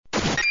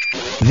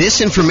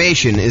This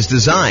information is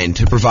designed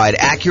to provide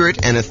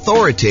accurate and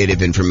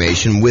authoritative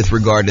information with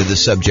regard to the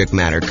subject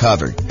matter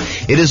covered.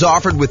 It is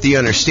offered with the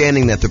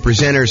understanding that the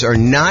presenters are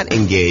not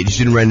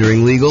engaged in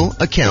rendering legal,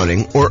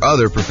 accounting, or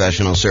other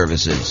professional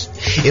services.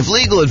 If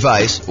legal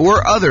advice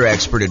or other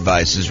expert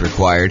advice is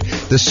required,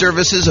 the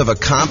services of a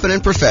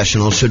competent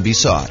professional should be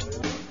sought.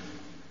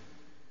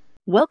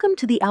 Welcome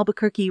to the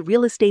Albuquerque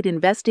Real Estate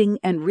Investing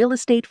and Real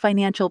Estate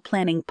Financial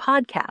Planning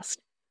podcast.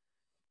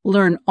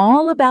 Learn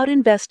all about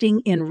investing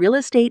in real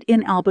estate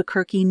in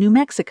Albuquerque, New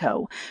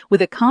Mexico,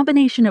 with a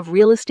combination of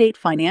real estate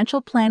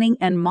financial planning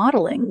and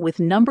modeling with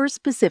numbers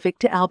specific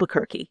to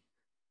Albuquerque,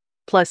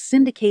 plus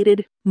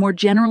syndicated, more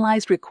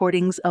generalized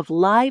recordings of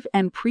live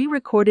and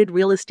pre-recorded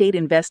real estate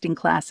investing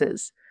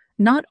classes,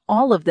 not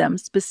all of them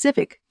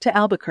specific to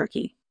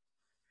Albuquerque.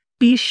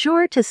 Be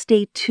sure to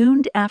stay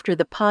tuned after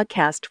the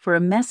podcast for a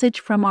message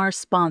from our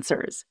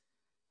sponsors.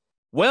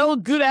 Well,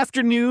 good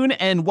afternoon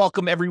and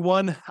welcome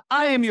everyone.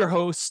 I am your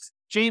host,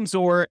 James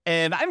Orr,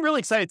 and I'm really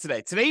excited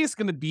today. Today is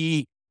going to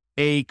be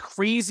a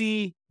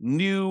crazy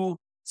new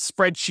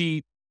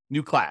spreadsheet,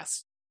 new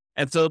class.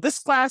 And so this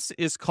class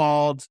is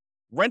called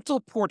Rental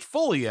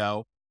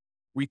Portfolio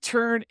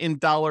Return in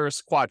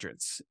Dollars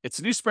Quadrants. It's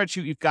a new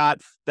spreadsheet you've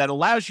got that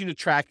allows you to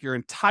track your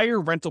entire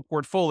rental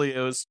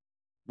portfolio's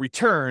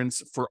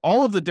returns for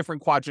all of the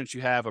different quadrants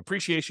you have: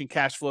 appreciation,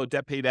 cash flow,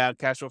 debt paid out,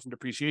 cash flow from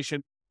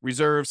depreciation,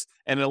 reserves,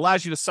 and it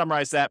allows you to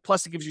summarize that.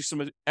 Plus, it gives you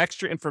some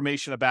extra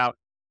information about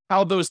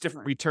how those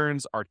different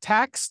returns are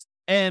taxed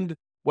and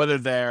whether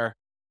they're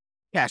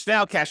cash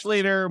now, cash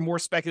later, more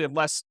speculative,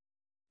 less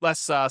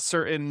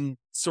certain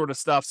sort of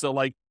stuff. So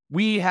like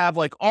we have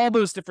like all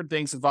those different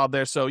things involved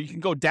there. So you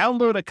can go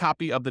download a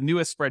copy of the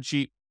newest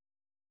spreadsheet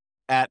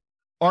at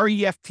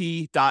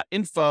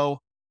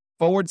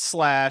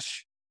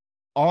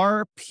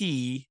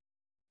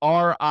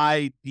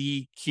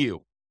refp.info/RPRIDQ.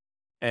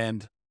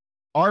 And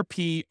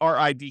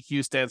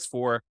RPRIDQ stands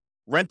for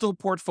Rental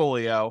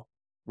Portfolio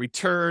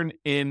Return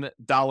in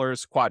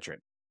Dollars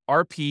Quadrant.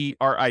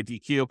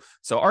 RPRIDQ.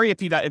 So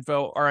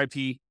REFP.info,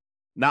 RIP,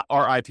 not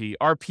RIP,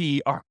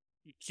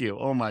 RPRIDQ.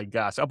 Oh my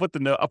gosh. I'll put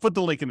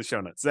the link in the show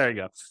notes. There you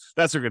go.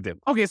 That's what we're going to do.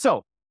 Okay,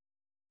 so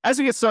as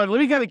we get started, let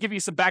me kind of give you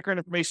some background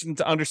information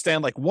to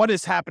understand like what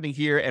is happening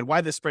here and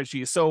why this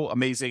spreadsheet is so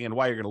amazing and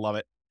why you're going to love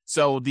it.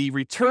 So the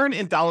Return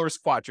in Dollars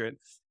Quadrant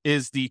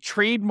is the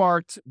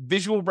trademarked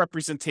visual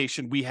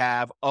representation we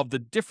have of the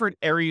different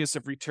areas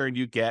of return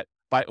you get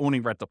by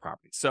owning rental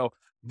properties. So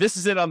this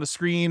is it on the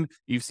screen.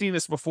 You've seen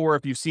this before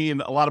if you've seen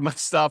a lot of my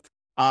stuff,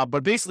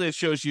 but basically it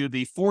shows you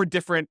the 4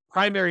 different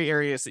primary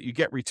areas that you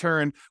get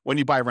return when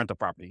you buy a rental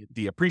property.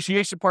 The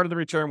appreciation part of the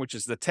return, which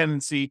is the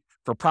tendency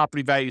for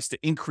property values to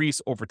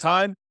increase over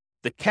time.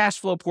 The cash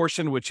flow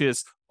portion, which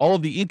is all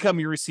of the income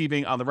you're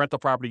receiving on the rental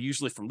property,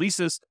 usually from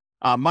leases,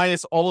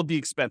 minus all of the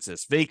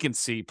expenses: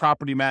 vacancy,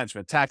 property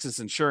management, taxes,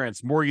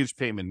 insurance, mortgage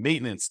payment,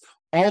 maintenance,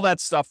 all that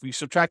stuff. We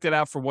subtract it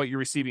out from what you're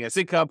receiving as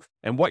income,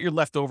 and what you're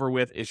left over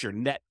with is your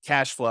net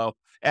cash flow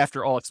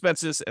after all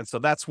expenses. And so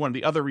that's one of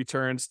the other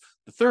returns.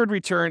 The third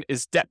return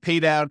is debt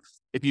pay down.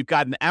 If you've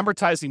got an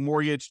amortizing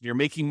mortgage and you're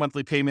making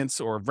monthly payments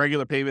or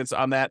regular payments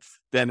on that,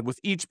 then with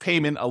each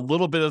payment, a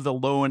little bit of the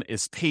loan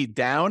is paid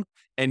down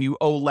and you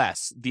owe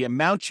less. The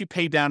amount you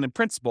pay down in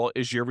principal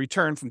is your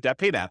return from debt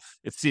pay down.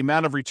 It's the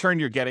amount of return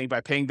you're getting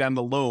by paying down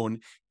the loan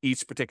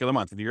each particular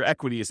month, and your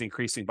equity is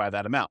increasing by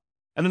that amount.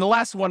 And then the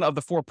last one of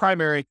the 4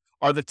 primary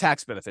are the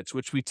tax benefits,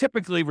 which we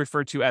typically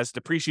refer to as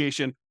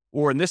depreciation,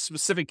 or in this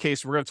specific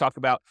case, we're going to talk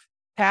about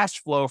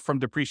cash flow from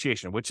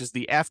depreciation, which is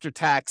the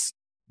after-tax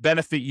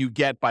benefit you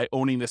get by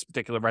owning this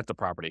particular rental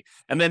property.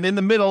 And then in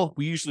the middle,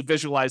 we usually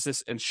visualize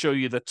this and show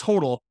you the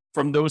total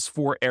from those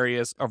 4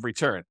 areas of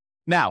return.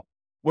 Now,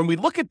 when we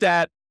look at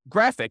that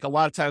graphic, a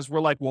lot of times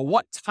we're like, well,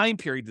 what time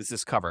period does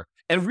this cover?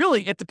 And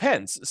really, it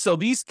depends. So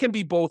these can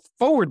be both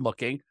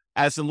forward-looking,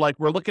 as in like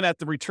we're looking at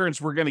the returns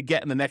we're going to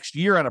get in the next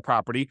year on a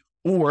property,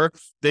 or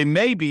they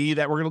may be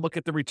that we're going to look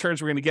at the returns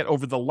we're going to get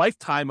over the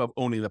lifetime of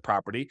owning the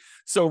property.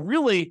 So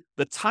really,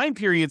 the time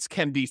periods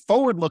can be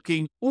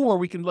forward-looking, or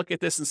we can look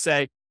at this and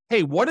say,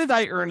 hey, what did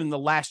I earn in the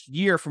last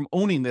year from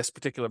owning this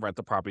particular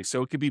rental property?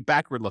 So it could be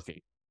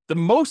backward-looking. The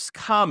most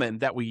common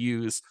that we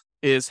use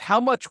is how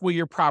much will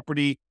your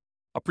property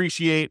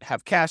appreciate,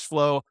 have cash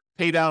flow,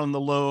 pay down on the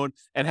loan,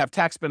 and have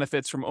tax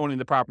benefits from owning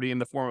the property in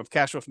the form of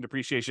cash flow from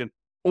depreciation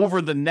over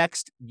the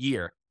next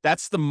year.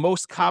 That's the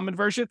most common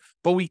version,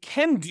 but we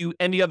can do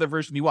any other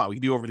version you want. We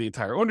can do over the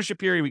entire ownership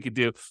period. We could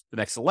do the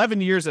next 11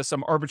 years as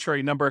some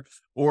arbitrary number,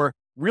 or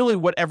really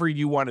whatever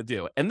you want to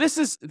do. And this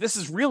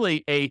is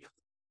really a,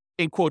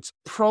 in quotes,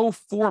 pro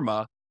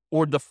forma,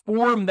 or the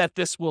form that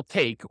this will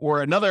take,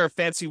 or another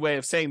fancy way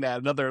of saying that,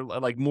 another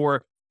like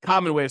more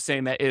common way of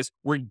saying that is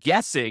we're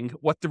guessing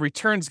what the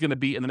return is going to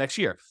be in the next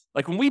year.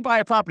 Like when we buy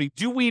a property,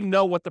 do we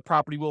know what the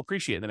property will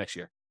appreciate in the next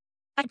year?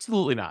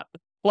 Absolutely not.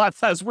 A lot of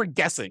times we're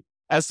guessing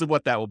as to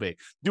what that will be.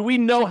 Do we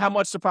know how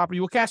much the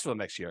property will cash flow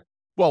next year?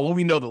 Well,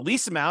 we know the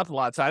lease amount, a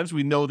lot of times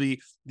we know the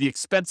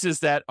expenses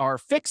that are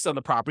fixed on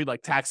the property,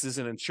 like taxes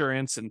and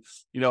insurance and,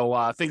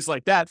 things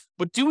like that.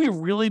 But do we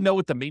really know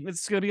what the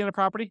maintenance is going to be on the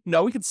property?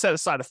 No, we can set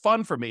aside a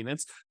fund for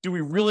maintenance. Do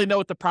we really know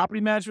what the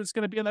property management is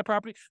going to be on that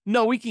property?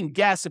 No, we can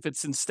guess if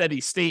it's in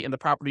steady state and the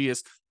property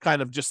is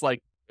kind of just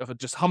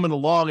humming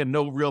along and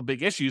no real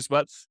big issues.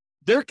 But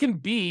there can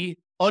be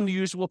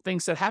unusual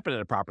things that happen in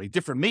a property,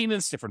 different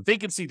maintenance, different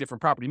vacancy,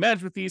 different property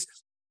management fees.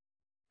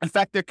 In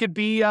fact, there could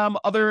be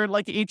other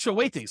like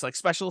HOA things, like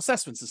special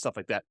assessments and stuff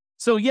like that.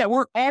 So yeah,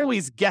 we're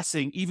always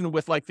guessing, even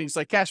with like things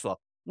like cash flow.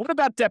 What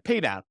about debt pay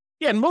down?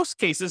 Yeah, in most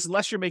cases,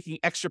 unless you're making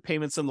extra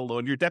payments on the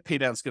loan, your debt pay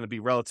down is going to be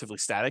relatively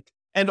static.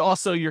 And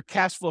also your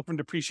cash flow from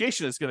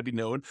depreciation is going to be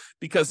known,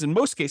 because in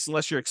most cases,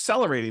 unless you're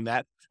accelerating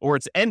that or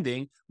it's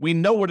ending, we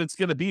know what it's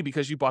going to be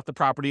because you bought the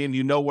property and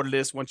you know what it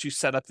is once you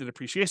set up the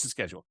depreciation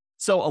schedule.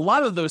 So a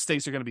lot of those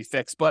things are going to be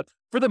fixed, but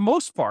for the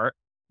most part,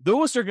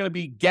 those are going to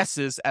be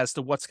guesses as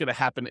to what's going to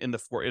happen in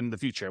the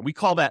future. And we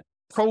call that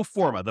pro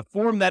forma, the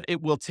form that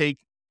it will take.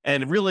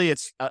 And really,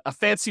 it's a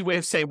fancy way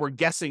of saying we're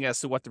guessing as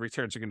to what the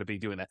returns are going to be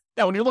doing that.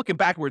 Now, when you're looking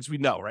backwards, we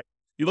know, right?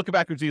 You look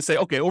backwards and you say,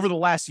 okay, over the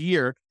last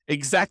year,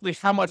 exactly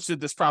how much did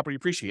this property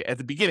appreciate? At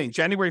the beginning,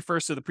 January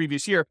 1st of the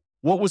previous year,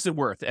 what was it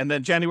worth? And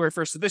then January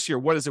 1st of this year,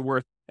 what is it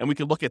worth? And we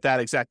can look at that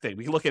exact thing.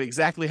 We can look at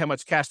exactly how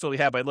much cash flow we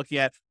have by looking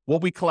at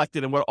what we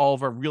collected and what all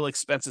of our real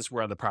expenses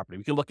were on the property.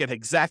 We can look at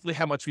exactly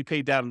how much we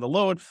paid down in the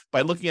loan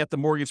by looking at the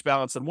mortgage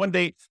balance on one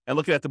date and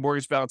looking at the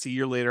mortgage balance a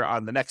year later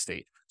on the next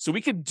date. So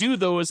we can do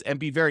those and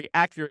be very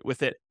accurate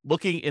with it,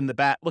 looking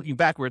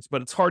backwards,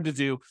 but it's hard to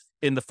do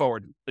in the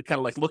forward, kind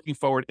of like looking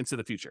forward into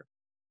the future.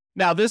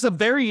 Now, there's a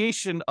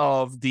variation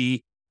of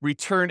the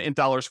return in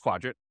dollars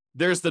quadrant.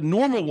 There's the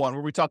normal one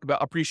where we talk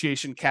about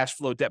appreciation, cash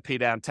flow, debt pay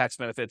down, tax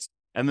benefits,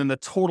 and then the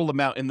total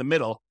amount in the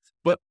middle.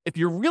 But if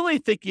you're really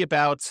thinking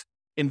about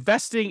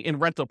investing in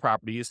rental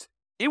properties,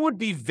 it would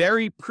be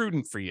very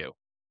prudent for you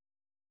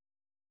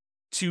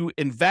to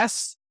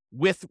invest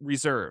with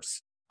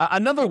reserves.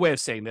 Another way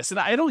of saying this, and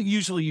I don't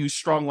usually use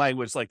strong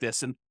language like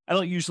this, and I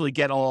don't usually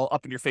get all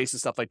up in your face and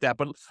stuff like that,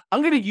 but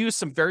I'm going to use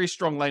some very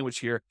strong language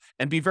here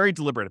and be very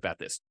deliberate about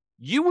this.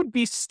 You would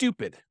be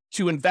stupid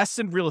to invest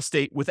in real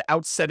estate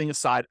without setting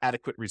aside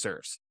adequate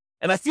reserves.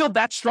 And I feel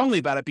that strongly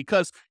about it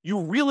because you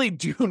really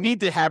do need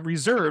to have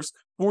reserves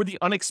for the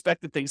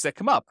unexpected things that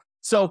come up.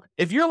 So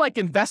if you're like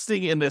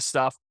investing in this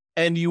stuff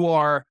and you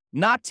are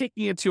not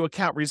taking into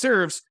account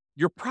reserves,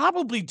 you're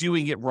probably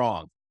doing it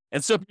wrong.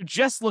 And so if you're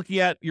just looking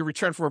at your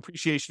return from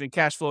appreciation and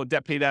cash flow and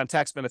debt pay down,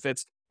 tax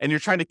benefits, and you're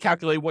trying to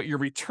calculate what your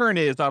return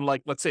is on,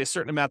 like, let's say a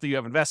certain amount that you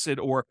have invested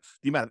or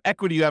the amount of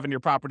equity you have in your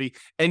property,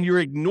 and you're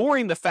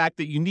ignoring the fact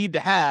that you need to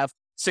have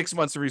 6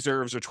 months of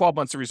reserves or 12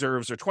 months of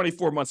reserves or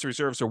 24 months of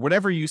reserves or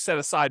whatever you set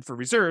aside for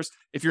reserves,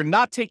 if you're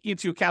not taking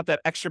into account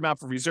that extra amount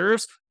for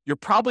reserves, you're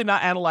probably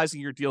not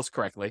analyzing your deals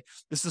correctly.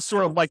 This is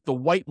sort of like the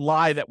white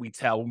lie that we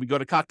tell when we go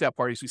to cocktail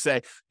parties. We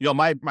say,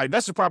 my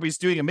investment property is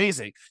doing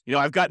amazing.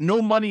 I've got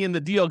no money in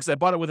the deal because I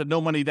bought it with a no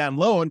money down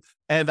loan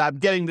and I'm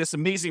getting this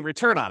amazing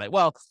return on it.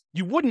 Well,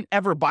 you wouldn't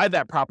ever buy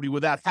that property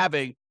without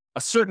having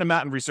a certain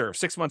amount in reserve,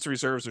 6 months of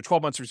reserves or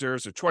 12 months of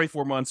reserves or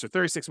 24 months or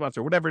 36 months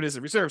or whatever it is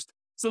in reserves.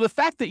 So the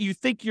fact that you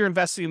think you're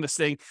investing in this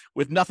thing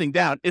with nothing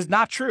down is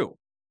not true.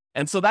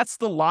 And so that's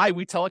the lie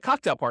we tell at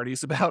cocktail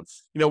parties about,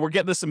 we're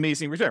getting this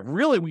amazing return.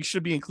 Really, we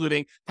should be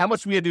including how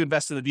much we had to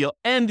invest in the deal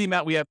and the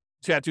amount we have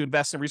to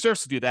invest in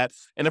reserves to do that.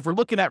 And if we're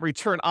looking at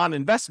return on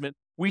investment,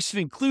 we should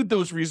include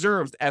those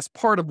reserves as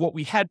part of what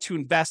we had to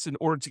invest in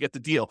order to get the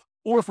deal.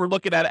 Or if we're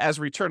looking at it as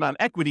return on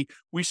equity,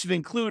 we should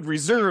include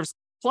reserves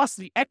plus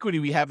the equity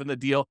we have in the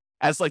deal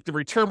as like the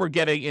return we're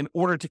getting in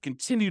order to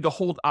continue to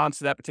hold on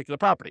to that particular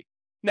property.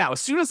 Now,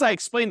 as soon as I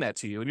explain that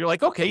to you and you're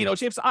like, okay,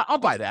 James, I'll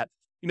buy that.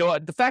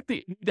 The fact that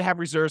you need to have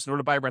reserves in order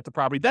to buy or rent the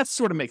property, that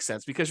sort of makes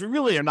sense because we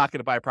really are not going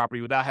to buy a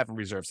property without having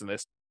reserves in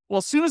this. Well,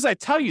 as soon as I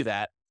tell you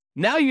that,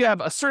 now you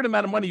have a certain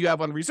amount of money you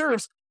have on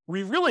reserves,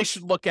 we really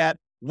should look at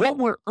what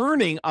we're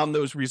earning on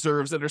those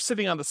reserves that are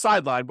sitting on the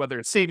sideline, whether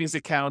it's savings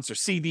accounts or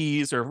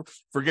CDs, or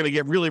if we're going to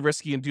get really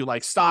risky and do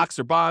like stocks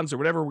or bonds or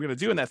whatever we're going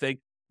to do in that thing.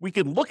 We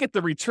can look at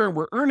the return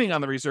we're earning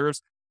on the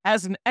reserves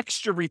as an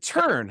extra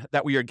return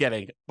that we are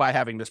getting by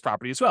having this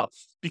property as well.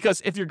 Because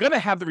if you're going to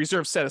have the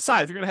reserve set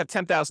aside, if you're going to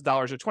have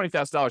 $10,000 or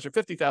 $20,000 or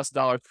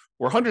 $50,000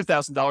 or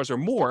 $100,000 or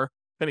more,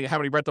 depending on how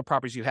many rental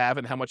properties you have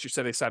and how much you're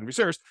setting aside in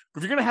reserves, but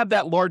if you're going to have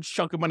that large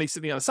chunk of money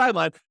sitting on the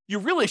sideline, you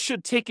really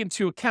should take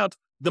into account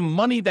the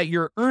money that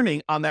you're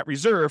earning on that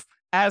reserve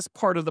as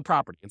part of the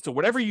property. And so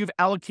whatever you've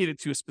allocated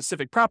to a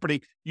specific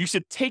property, you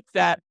should take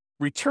that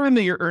return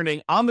that you're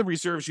earning on the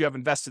reserves you have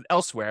invested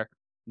elsewhere,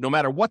 no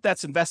matter what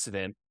that's invested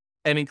in,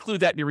 and include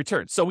that in your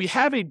return. So we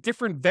have a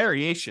different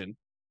variation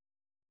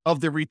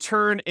of the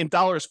return in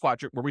dollars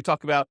quadrant where we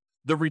talk about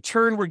the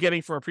return we're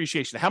getting from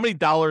appreciation. How many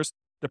dollars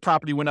the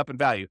property went up in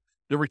value?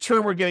 The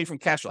return we're getting from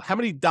cash flow. How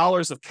many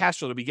dollars of cash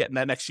flow do we get in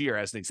that next year,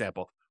 as an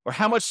example? Or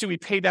how much do we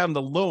pay down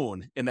the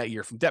loan in that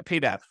year from debt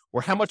pay down?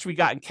 Or how much we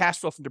got in cash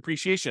flow from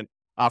depreciation?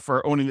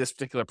 for owning this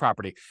particular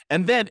property.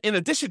 And then in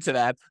addition to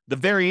that, the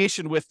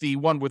variation with the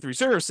one with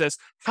reserves says,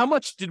 how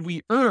much did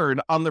we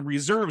earn on the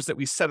reserves that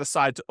we set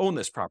aside to own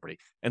this property?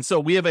 And so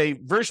we have a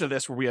version of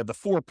this where we have the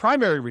 4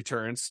 primary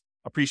returns: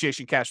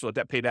 appreciation, cash flow,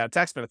 debt paid down,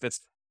 tax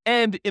benefits.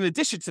 And in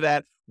addition to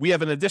that, we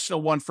have an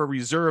additional one for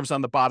reserves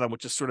on the bottom,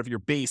 which is sort of your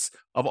base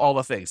of all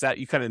the things that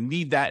you kind of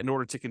need that in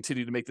order to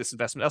continue to make this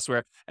investment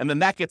elsewhere. And then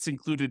that gets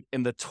included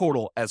in the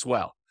total as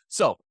well.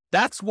 So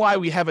that's why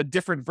we have a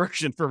different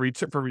version for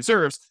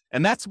reserves.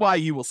 And that's why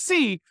you will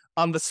see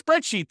on the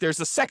spreadsheet, there's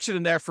a section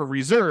in there for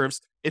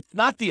reserves. It's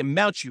not the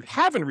amount you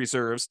have in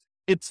reserves.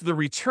 It's the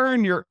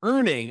return you're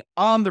earning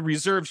on the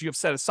reserves you have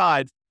set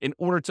aside in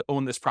order to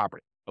own this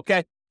property.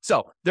 Okay.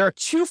 So there are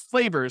 2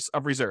 flavors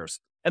of reserves.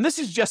 And this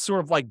is just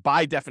sort of like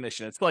by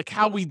definition. It's like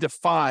how we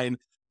define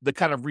the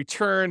kind of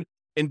return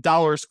in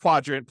dollars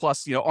quadrant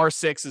plus,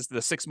 R6 is the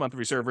 6-month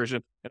reserve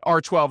version and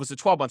R12 is the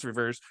 12-month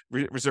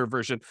reserve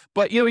version.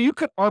 But, you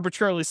could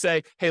arbitrarily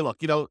say, hey, look,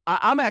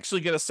 I'm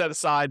actually going to set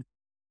aside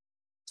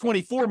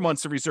 24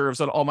 months of reserves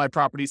on all my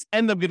properties,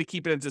 and I'm going to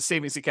keep it into a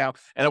savings account,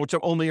 and which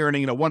I'm only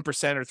earning, 1% or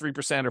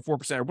 3% or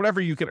 4% or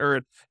whatever you can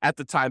earn at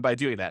the time by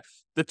doing that.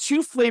 The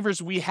 2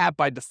 flavors we have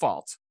by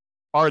default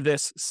are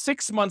this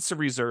 6 months of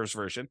reserves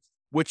version,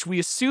 which we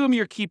assume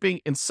you're keeping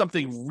in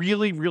something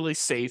really, really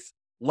safe,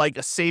 like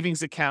a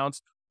savings account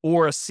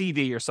or a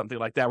CD or something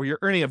like that, where you're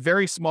earning a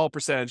very small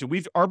percentage. And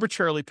we've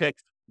arbitrarily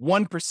picked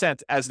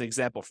 1% as an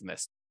example from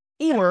this.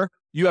 Or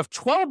you have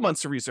 12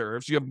 months of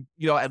reserves. You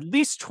have, at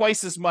least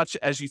twice as much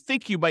as you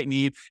think you might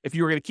need if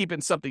you were going to keep it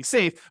in something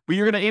safe, but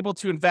you're going to be able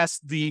to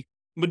invest the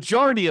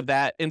majority of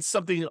that in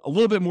something a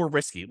little bit more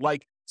risky,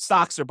 like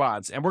stocks or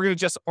bonds. And we're going to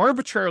just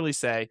arbitrarily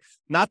say,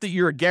 not that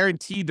you're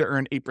guaranteed to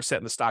earn 8%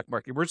 in the stock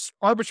market. We're just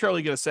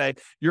arbitrarily going to say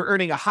you're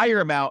earning a higher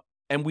amount.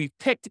 And we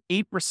picked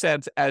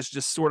 8% as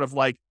just sort of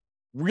like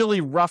really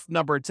rough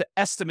number to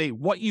estimate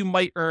what you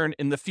might earn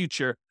in the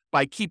future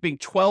by keeping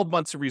 12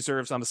 months of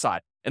reserves on the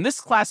side. And this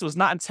class was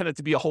not intended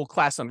to be a whole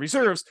class on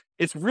reserves.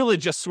 It's really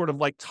just sort of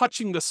like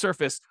touching the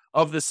surface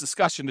of this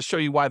discussion to show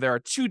you why there are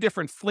 2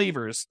 different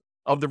flavors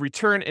of the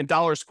return in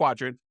dollars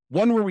quadrant.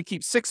 One where we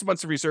keep 6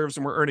 months of reserves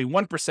and we're earning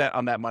 1%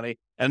 on that money,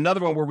 and another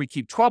one where we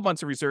keep 12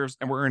 months of reserves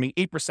and we're earning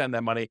 8% on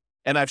that money.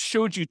 And I've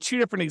showed you 2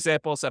 different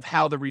examples of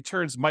how the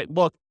returns might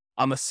look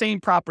on the same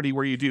property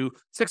where you do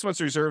 6 months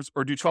of reserves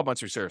or do 12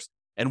 months of reserves.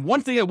 And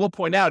one thing I will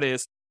point out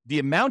is the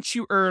amount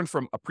you earn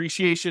from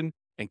appreciation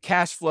and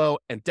cash flow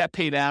and debt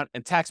pay down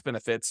and tax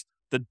benefits,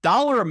 the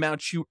dollar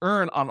amount you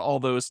earn on all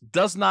those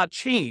does not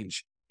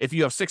change if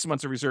you have 6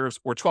 months of reserves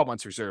or 12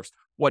 months of reserves.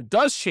 What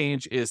does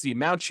change is the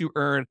amount you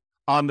earn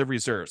on the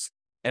reserves.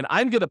 And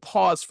I'm going to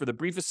pause for the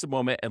briefest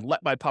moment and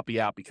let my puppy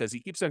out because he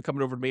keeps on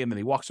coming over to me and then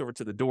he walks over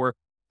to the door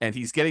and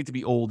he's getting to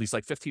be old. He's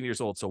like 15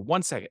 years old. So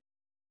 1 second.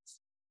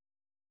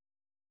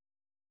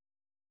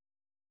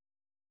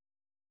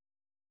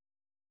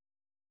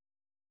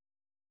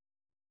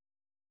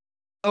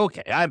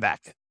 Okay, I'm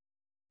back.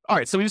 All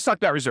right, so we just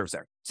talked about reserves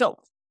there. So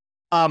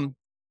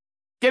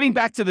getting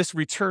back to this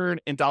return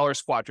in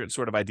dollars quadrant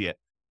sort of idea.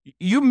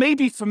 You may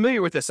be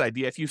familiar with this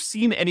idea if you've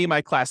seen any of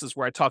my classes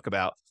where I talk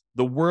about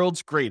the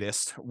world's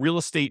greatest real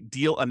estate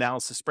deal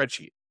analysis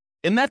spreadsheet.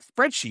 In that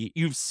spreadsheet,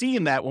 you've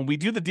seen that when we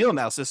do the deal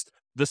analysis,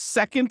 the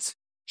second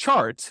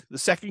chart, the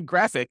second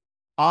graphic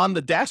on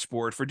the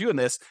dashboard for doing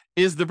this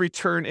is the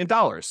return in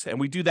dollars. And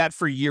we do that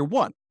for year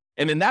 1.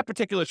 And in that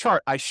particular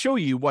chart, I show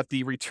you what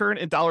the return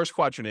in dollars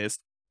quadrant is,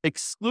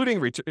 excluding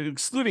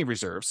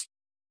reserves.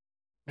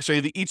 I show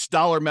you each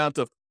dollar amount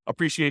of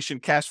appreciation,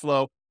 cash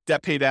flow,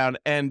 debt pay down,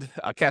 and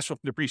cash flow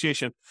from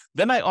depreciation.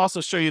 Then I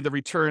also show you the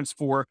returns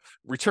for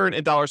return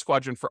in dollars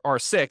quadrant for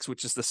R6,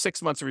 which is the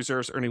 6 months of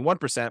reserves earning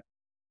 1%. And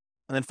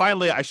then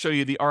finally, I show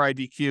you the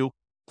RIDQ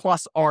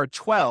plus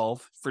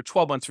R12 for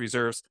 12 months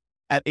reserves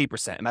at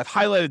 8%. And I've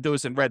highlighted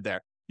those in red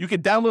there. You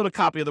can download a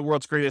copy of the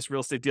world's greatest real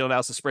estate deal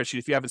analysis spreadsheet.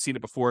 If you haven't seen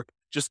it before,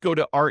 just go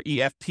to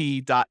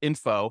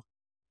refp.info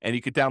and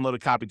you could download a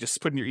copy. Just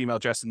put in your email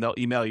address and they'll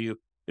email you.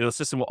 The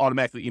system will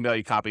automatically email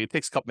you a copy. It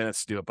takes a couple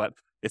minutes to do it, but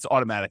it's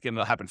automatic and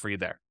it'll happen for you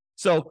there.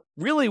 So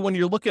really, when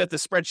you're looking at the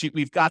spreadsheet,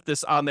 we've got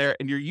this on there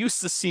and you're used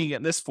to seeing it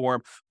in this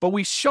form, but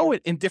we show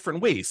it in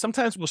different ways.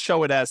 Sometimes we'll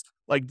show it as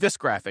like this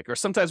graphic, or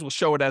sometimes we'll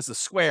show it as a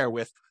square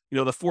with,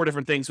 the 4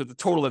 different things with the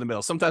total in the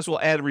middle. Sometimes we'll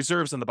add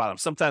reserves on the bottom.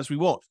 Sometimes we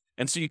won't.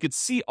 And so you could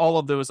see all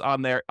of those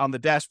on there on the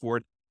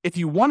dashboard. If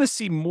you want to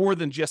see more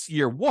than just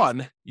year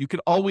 1, you can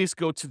always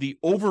go to the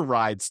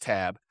overrides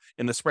tab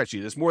in the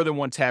spreadsheet. There's more than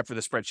one tab for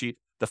the spreadsheet.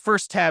 The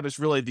first tab is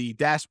really the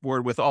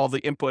dashboard with all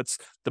the inputs,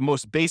 the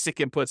most basic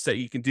inputs that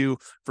you can do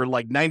for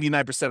like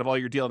 99% of all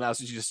your deal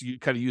analysis. You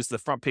kind of use the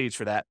front page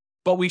for that.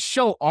 But we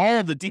show all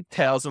of the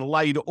details and allow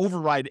you to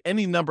override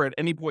any number at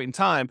any point in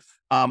time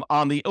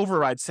on the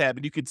overrides tab.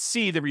 And you could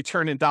see the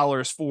return in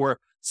dollars for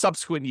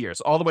subsequent years,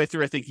 all the way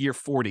through, I think, year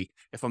 40,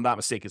 if I'm not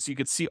mistaken. So you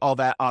could see all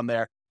that on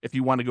there if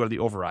you want to go to the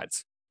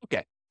overrides.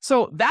 Okay,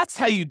 so that's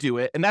how you do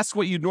it. And that's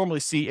what you normally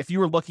see if you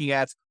were looking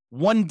at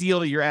one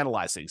deal that you're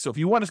analyzing. So if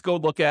you want to go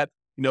look at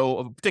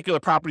a particular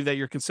property that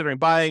you're considering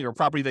buying or a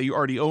property that you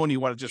already own, you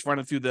want to just run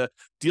it through the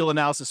deal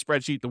analysis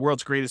spreadsheet, the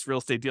world's greatest real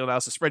estate deal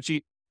analysis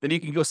spreadsheet, then you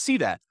can go see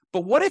that.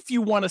 But what if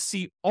you want to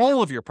see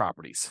all of your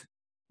properties?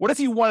 What if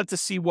you wanted to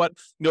see what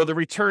the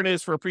return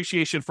is for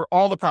appreciation for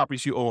all the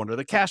properties you own, or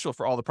the cash flow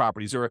for all the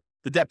properties, or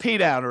the debt pay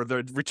down, or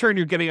the return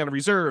you're getting on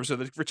reserves, or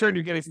the return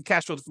you're getting from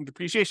cash flow from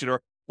depreciation,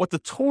 or what the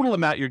total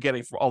amount you're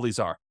getting for all these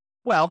are?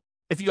 Well,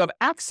 if you have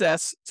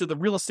access to the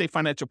real estate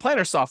financial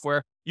planner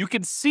software, you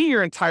can see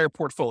your entire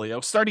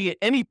portfolio starting at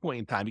any point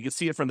in time. You can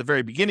see it from the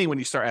very beginning when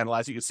you start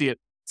analyzing. You can see it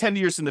 10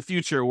 years in the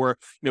future, or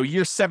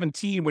year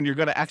 17 when you're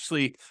going to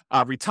actually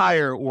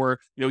retire, or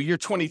year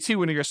 22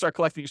 when you're going to start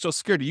collecting your Social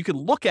Security. You can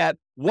look at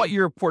what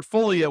your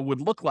portfolio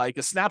would look like,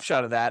 a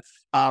snapshot of that,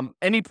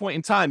 any point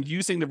in time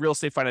using the real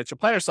estate financial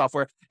planner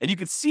software, and you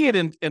can see it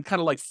in kind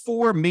of like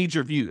 4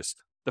 major views.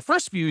 The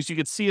first view is you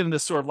can see it in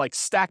this sort of like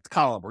stacked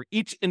column where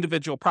each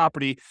individual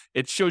property,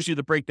 it shows you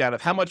the breakdown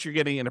of how much you're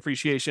getting in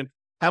appreciation,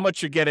 how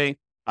much you're getting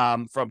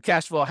from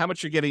cash flow, how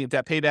much you're getting in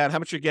debt pay down, how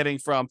much you're getting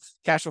from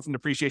cash flow from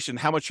depreciation,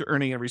 how much you're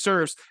earning in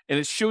reserves. And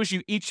it shows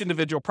you each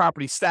individual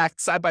property stacked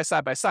side by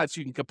side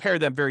so you can compare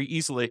them very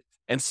easily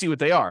and see what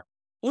they are.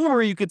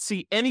 Or you could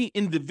see any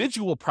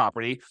individual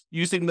property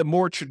using the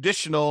more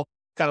traditional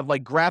kind of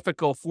like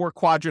graphical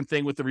 4-quadrant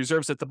thing with the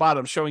reserves at the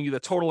bottom, showing you the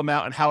total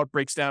amount and how it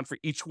breaks down for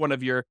each one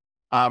of your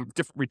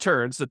different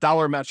returns, the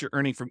dollar amounts you're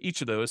earning from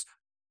each of those.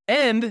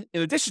 And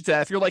in addition to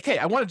that, if you're like, hey,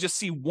 I want to just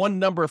see one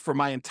number for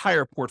my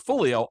entire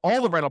portfolio,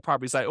 all the rental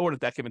properties I own at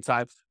that given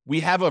time,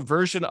 we have a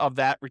version of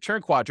that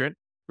return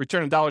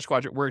in dollars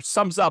quadrant, where it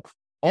sums up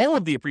all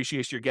of the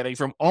appreciation you're getting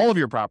from all of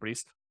your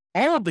properties,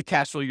 all of the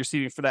cash flow you're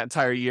receiving for that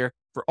entire year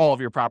for all of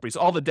your properties,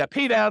 all the debt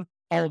pay down,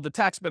 all of the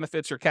tax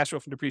benefits or cash flow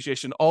from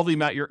depreciation, all the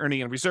amount you're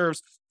earning in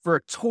reserves, for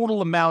a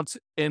total amount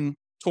in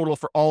total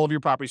for all of your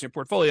properties in your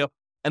portfolio.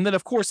 And then,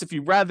 of course, if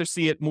you'd rather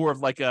see it more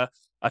of like a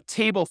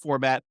table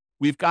format,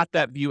 we've got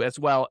that view as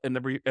well in the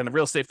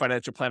Real Estate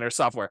Financial Planner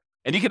software.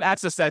 And you can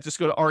access that. Just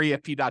go to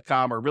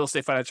refp.com or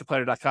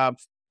realestatefinancialplanner.com,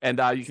 and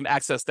you can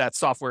access that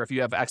software if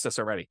you have access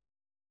already.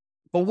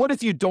 But what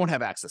if you don't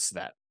have access to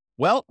that?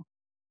 Well,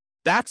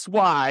 that's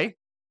why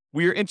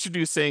we're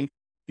introducing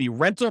the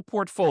rental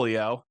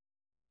portfolio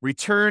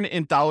return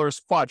in dollars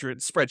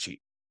quadrant spreadsheet.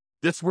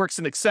 This works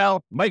in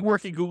Excel, might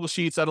work in Google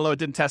Sheets. I don't know. I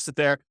didn't test it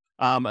there.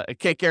 I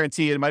can't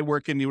guarantee it. It might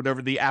work in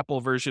whatever the Apple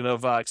version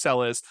of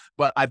Excel is,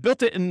 but I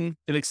built it in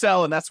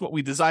Excel, and that's what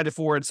we designed it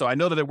for. And so I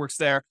know that it works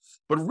there.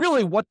 But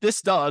really what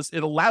this does,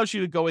 it allows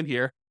you to go in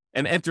here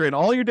and enter in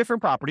all your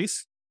different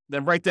properties,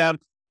 then write down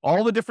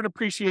all the different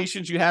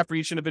appreciations you have for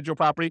each individual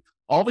property,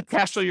 all the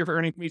cash flow you're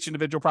earning from each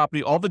individual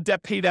property, all the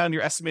debt pay down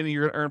you're estimating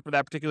you're going to earn for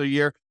that particular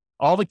year,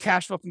 all the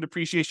cash flow from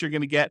depreciation you're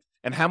going to get,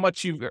 and how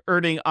much you're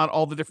earning on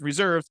all the different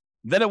reserves.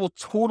 Then it will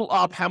total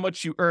up how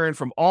much you earn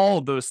from all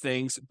of those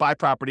things by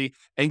property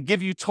and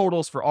give you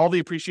totals for all the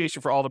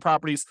appreciation for all the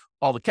properties,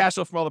 all the cash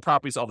flow from all the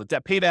properties, all the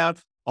debt pay down,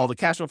 all the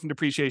cash flow from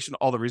depreciation,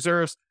 all the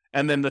reserves,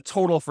 and then the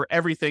total for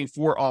everything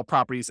for all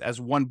properties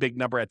as one big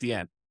number at the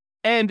end.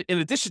 And in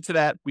addition to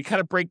that, we kind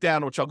of break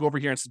down, which I'll go over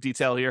here in some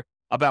detail here,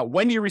 about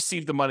when you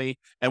receive the money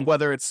and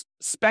whether it's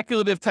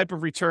speculative type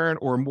of return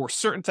or a more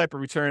certain type of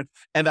return.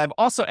 And I've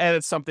also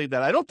added something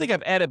that I don't think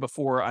I've added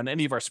before on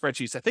any of our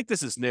spreadsheets. I think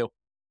this is new.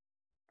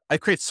 I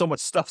create so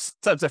much stuff,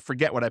 sometimes I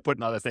forget what I put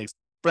in other things,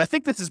 but I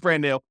think this is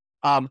brand new.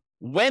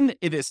 When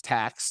it is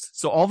taxed,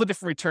 so all the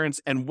different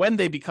returns and when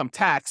they become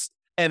taxed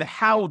and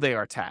how they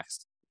are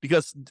taxed,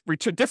 because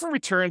different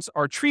returns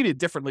are treated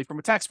differently from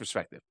a tax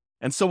perspective.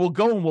 And so we'll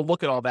go and we'll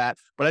look at all that,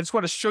 but I just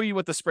want to show you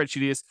what the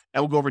spreadsheet is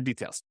and we'll go over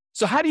details.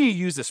 So how do you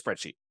use this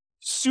spreadsheet?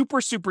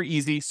 Super, super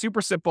easy,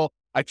 super simple.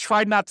 I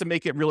tried not to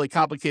make it really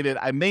complicated.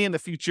 I may in the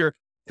future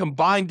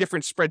combine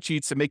different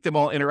spreadsheets and make them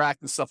all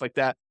interact and stuff like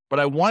that. But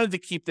I wanted to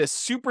keep this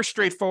super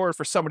straightforward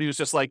for somebody who's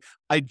just like,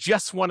 I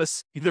just want to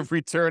see the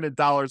return in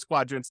dollars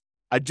quadrants.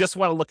 I just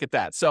want to look at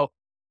that. So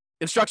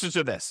instructions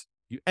are this.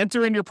 You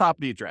enter in your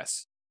property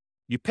address.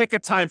 You pick a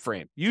time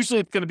frame. Usually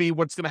it's going to be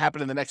what's going to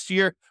happen in the next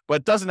year, but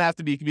it doesn't have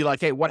to be. It can be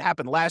like, hey, what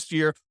happened last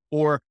year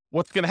or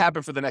what's going to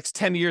happen for the next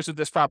 10 years with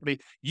this property.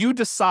 You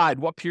decide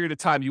what period of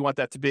time you want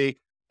that to be.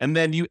 And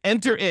then you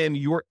enter in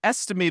your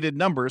estimated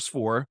numbers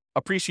for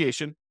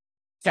appreciation,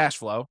 cash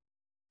flow,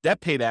 debt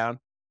pay down,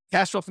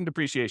 cash flow from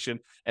depreciation,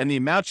 and the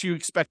amount you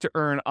expect to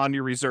earn on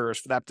your reserves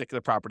for that particular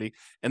property.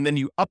 And then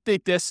you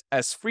update this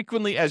as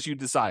frequently as you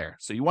desire.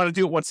 So you want to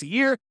do it once a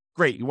year?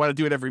 Great. You want to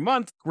do it every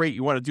month? Great.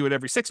 You want to do it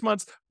every 6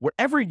 months?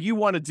 Whatever you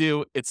want to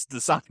do, it's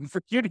designed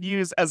for you to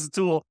use as a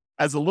tool,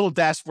 as a little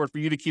dashboard for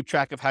you to keep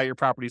track of how your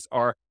properties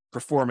are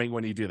performing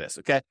when you do this.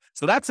 Okay.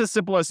 So that's as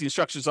simple as the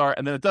instructions are.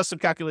 And then it does some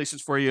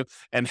calculations for you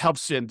and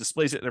helps you and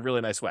displays it in a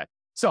really nice way.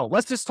 So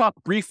let's just talk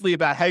briefly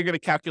about how you're going to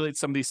calculate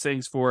some of these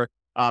things for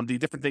the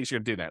different things you're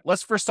going to do now.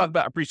 Let's first talk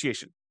about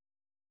appreciation.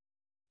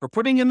 For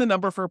putting in the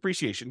number for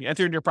appreciation, you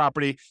enter in your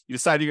property, you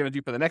decide you're going to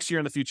do for the next year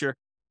in the future.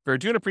 For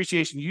doing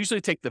appreciation, you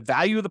usually take the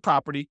value of the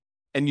property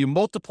and you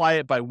multiply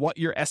it by what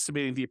you're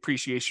estimating the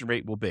appreciation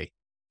rate will be.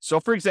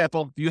 So for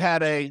example, if you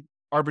had a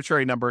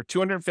arbitrary number,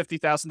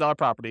 $250,000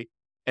 property,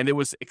 and it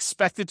was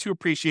expected to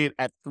appreciate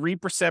at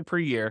 3% per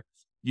year,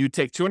 you'd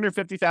take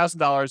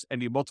 $250,000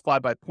 and you multiply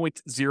by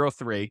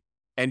 0.03,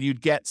 and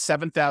you'd get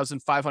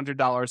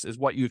 $7,500 is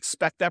what you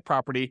expect that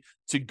property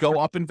to go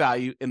up in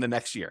value in the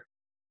next year.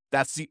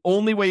 That's the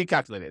only way you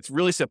calculate it. It's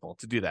really simple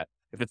to do that.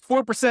 If it's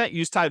 4%,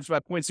 use times by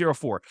 0.04.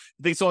 If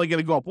you think it's only going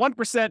to go up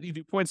 1%, you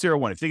do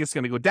 0.01. If you think it's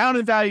going to go down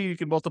in value, you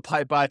can multiply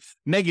it by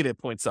negative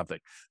point something.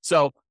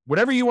 So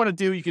whatever you want to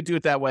do, you can do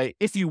it that way.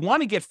 If you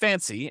want to get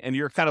fancy and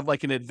you're kind of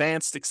like an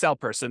advanced Excel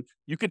person,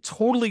 you could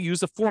totally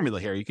use a formula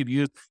here. You could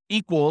use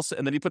equals,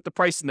 and then you put the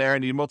price in there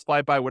and you multiply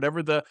it by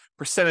whatever the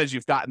percentage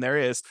you've gotten there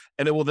is,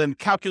 and it will then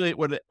calculate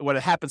what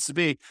it happens to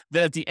be.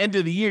 Then at the end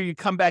of the year, you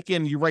come back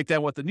in and you write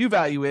down what the new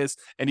value is,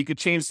 and you could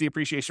change the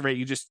appreciation rate.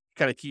 You just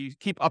kind of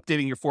keep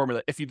updating your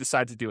formula if you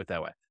decide to do it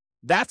that way.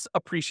 That's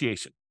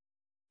appreciation.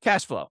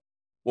 Cash flow.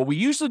 What we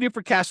usually do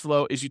for cash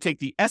flow is you take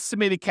the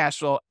estimated cash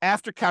flow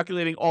after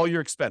calculating all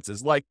your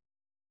expenses, like,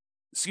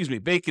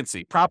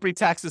 vacancy, property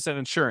taxes and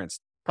insurance,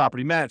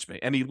 property management,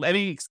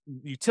 any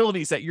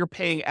utilities that you're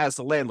paying as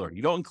the landlord.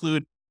 You don't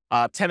include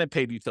tenant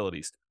paid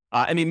utilities,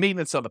 any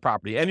maintenance on the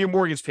property, and your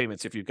mortgage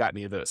payments if you've got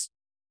any of those.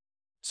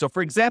 So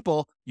for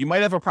example, you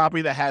might have a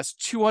property that has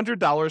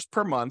 $200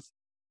 per month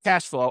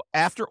cash flow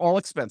after all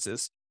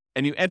expenses,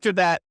 and you enter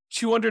that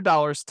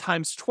 $200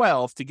 times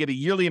 12 to get a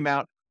yearly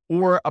amount,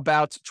 or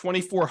about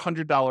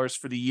 $2,400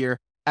 for the year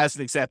as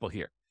an example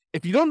here.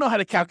 If you don't know how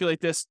to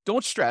calculate this,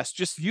 don't stress.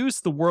 Just use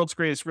the world's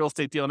greatest real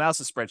estate deal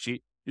analysis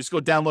spreadsheet. Just go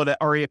download at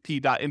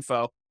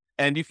refp.info,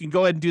 and you can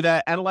go ahead and do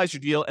that, analyze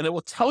your deal, and it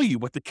will tell you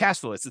what the cash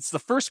flow is. It's the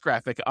first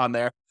graphic on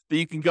there that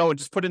you can go and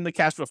just put in the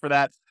cash flow for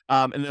that,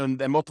 and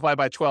then multiply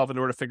by 12 in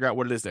order to figure out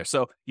what it is there.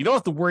 So you don't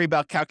have to worry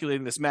about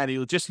calculating this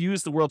manually. Just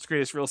use the world's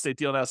greatest real estate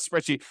deal analysis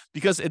spreadsheet,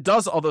 because it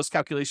does all those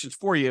calculations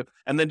for you,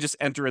 and then just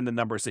enter in the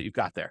numbers that you've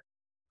got there.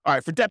 All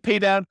right, for debt pay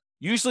down,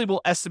 usually we'll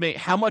estimate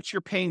how much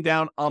you're paying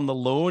down on the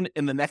loan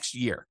in the next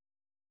year.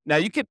 Now,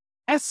 you can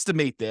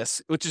estimate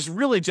this, which is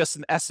really just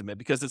an estimate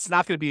because it's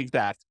not going to be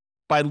exact,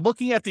 by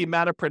looking at the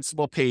amount of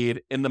principal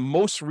paid in the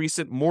most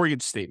recent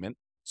mortgage statement.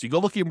 So you go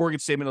look at your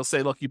mortgage statement, it'll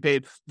say, look, you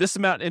paid this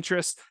amount in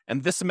interest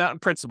and this amount in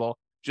principal.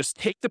 Just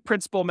take the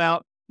principal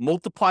amount,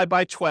 multiply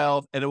by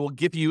 12, and it will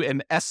give you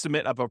an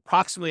estimate of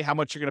approximately how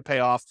much you're going to pay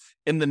off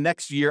in the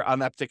next year on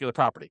that particular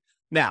property.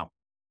 Now,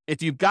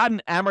 if you've got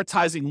an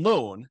amortizing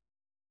loan,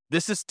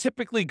 this is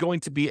typically going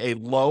to be a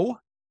low,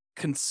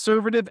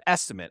 conservative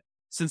estimate,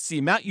 since the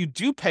amount you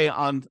do pay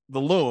on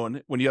the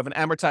loan when you have an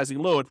amortizing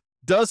loan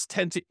does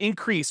tend to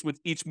increase with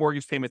each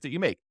mortgage payment that you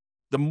make.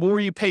 The more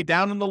you pay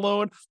down on the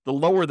loan, the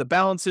lower the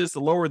balance is,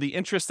 the lower the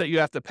interest that you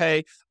have to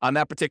pay on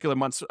that particular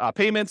month's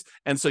payments.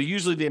 And so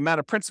usually the amount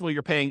of principal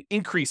you're paying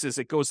increases.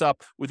 It goes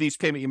up with each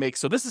payment you make.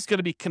 So this is going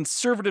to be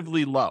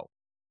conservatively low.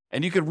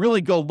 And you could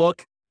really go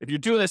look. If you're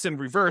doing this in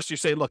reverse, you're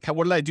saying, look,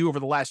 what did I do over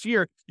the last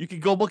year? You can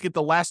go look at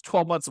the last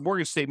 12 months of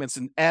mortgage statements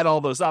and add all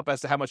those up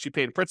as to how much you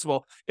paid in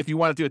principal if you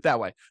want to do it that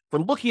way. For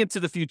looking into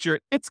the future,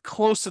 it's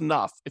close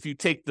enough if you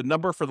take the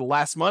number for the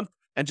last month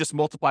and just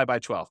multiply by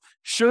 12.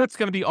 Sure, it's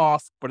going to be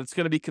off, but it's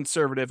going to be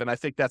conservative, and I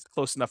think that's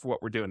close enough for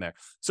what we're doing there.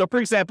 So,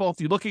 for example,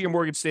 if you look at your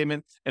mortgage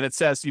statement and it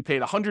says you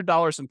paid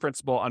 $100 in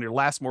principal on your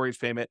last mortgage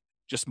payment,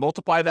 just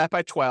multiply that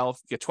by 12,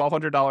 get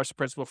 $1,200 in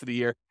principal for the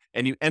year,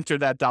 and you enter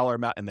that dollar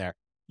amount in there.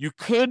 You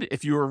could,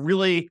 if you were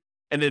really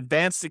an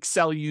advanced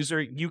Excel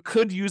user, you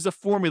could use a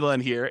formula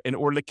in here in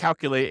order to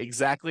calculate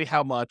exactly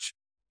how much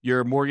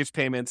your mortgage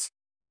payments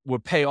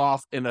would pay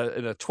off in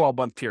a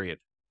 12-month period.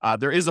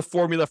 There is a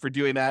formula for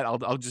doing that.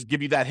 I'll just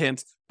give you that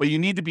hint, but you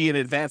need to be an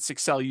advanced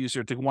Excel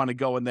user to want to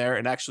go in there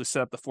and actually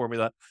set up the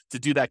formula to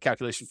do that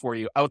calculation for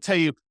you. I will tell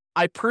you,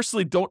 I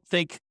personally don't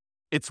think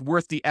it's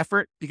worth the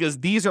effort because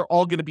these are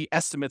all going to be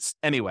estimates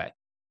anyway.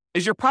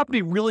 Is your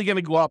property really going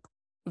to go up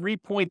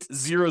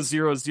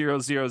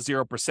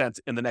 3.00000%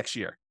 in the next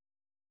year?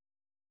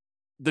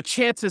 The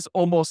chance is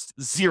almost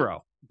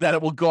zero that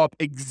it will go up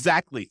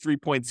exactly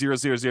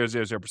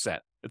 3.00000%.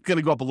 It's going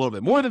to go up a little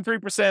bit more than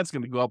 3%. It's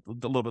going to go up a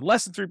little bit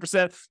less than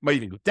 3%. Might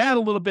even go down a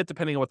little bit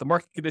depending on what the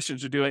market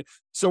conditions are doing.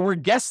 So we're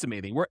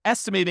guesstimating. We're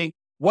estimating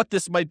what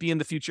this might be in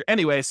the future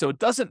anyway. So it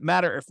doesn't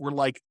matter if we're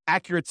like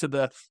accurate to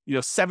the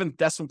seventh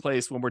decimal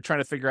place when we're trying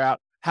to figure out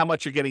how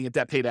much you're getting in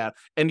debt pay down.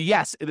 And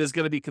yes, it is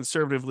going to be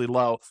conservatively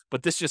low,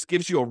 but this just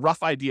gives you a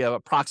rough idea of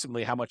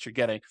approximately how much you're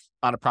getting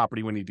on a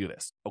property when you do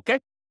this. Okay.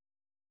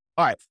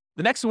 All right.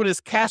 The next one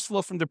is cash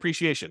flow from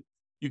depreciation.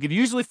 You can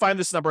usually find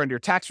this number on your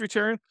tax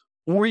return,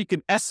 or you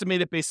can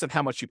estimate it based on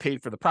how much you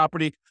paid for the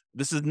property.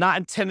 This is not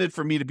intended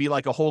for me to be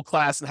like a whole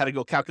class on how to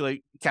go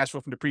calculate cash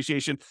flow from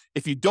depreciation.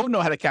 If you don't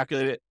know how to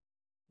calculate it,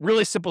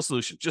 really simple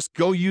solution. Just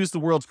go use the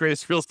world's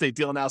greatest real estate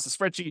deal analysis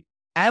spreadsheet.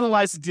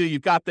 Analyze the deal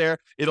you've got there.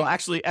 It'll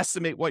actually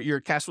estimate what your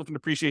cash flow from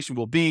depreciation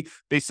will be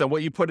based on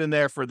what you put in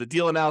there for the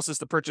deal analysis,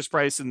 the purchase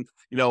price, and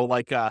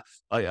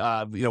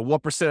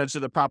what percentage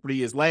of the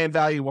property is land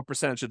value, what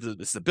percentage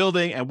of is the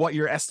building, and what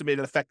your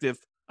estimated effective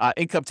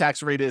income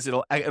tax rate is.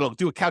 It'll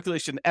do a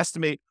calculation to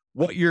estimate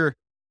what your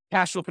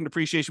cash flow from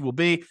depreciation will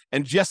be,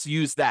 and just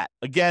use that.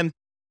 Again,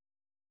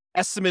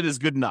 estimate is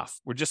good enough.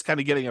 We're just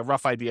kind of getting a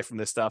rough idea from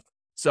this stuff.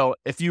 So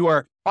if you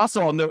are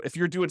also, I'll note, if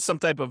you're doing some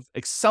type of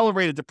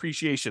accelerated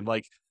depreciation,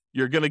 like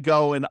you're going to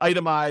go and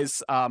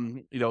itemize,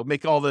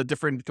 make all the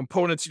different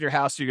components in your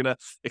house. You're going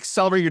to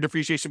accelerate your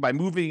depreciation by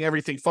moving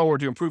everything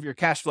forward to improve your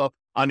cash flow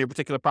on your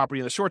particular property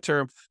in the short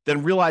term.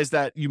 Then realize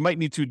that you might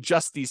need to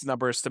adjust these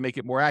numbers to make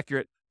it more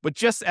accurate, but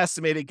just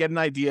estimate it, get an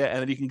idea,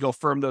 and then you can go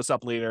firm those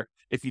up later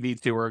if you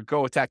need to, or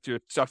go talk to your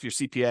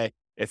CPA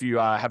if you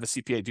have a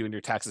CPA doing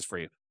your taxes for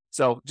you.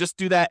 So just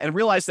do that and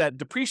realize that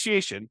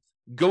depreciation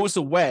goes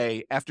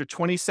away after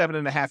 27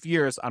 and a half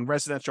years on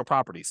residential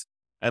properties,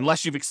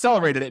 unless you've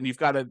accelerated it and you've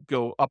got to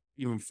go up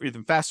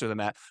even faster than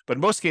that. But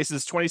in most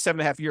cases, 27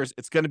 and a half years,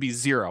 it's going to be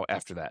zero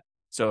after that.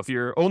 So if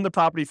you own the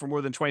property for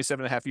more than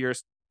 27 and a half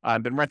years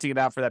and been renting it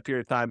out for that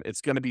period of time,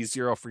 it's going to be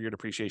zero for your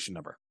depreciation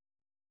number.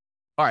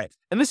 All right.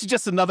 And this is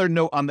just another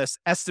note on this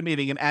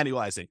estimating and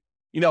annualizing.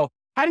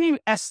 How do you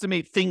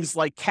estimate things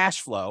like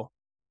cash flow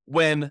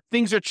when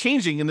things are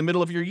changing in the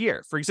middle of your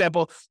year? For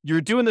example,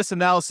 you're doing this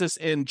analysis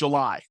in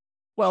July.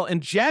 Well,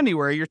 in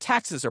January, your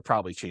taxes are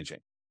probably changing.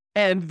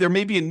 And there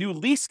may be a new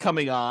lease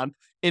coming on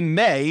in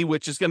May,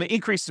 which is going to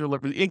increase the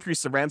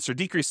rents or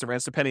decrease the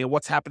rents, depending on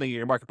what's happening in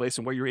your marketplace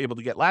and what you were able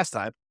to get last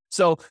time.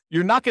 So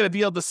you're not going to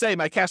be able to say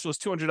my cash flow is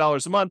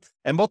 $200 a month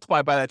and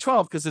multiply by that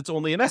 12 because it's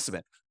only an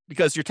estimate,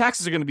 because your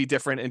taxes are going to be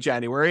different in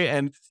January,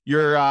 and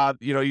your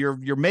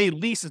May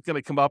lease is going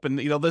to come up, and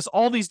there's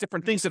all these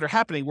different things that are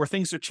happening where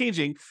things are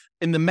changing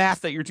in the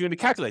math that you're doing to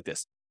calculate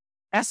this.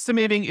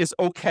 Estimating is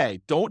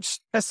okay. Don't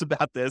stress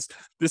about this.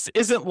 This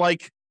isn't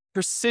like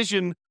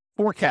precision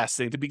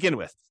forecasting to begin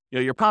with.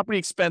 Your property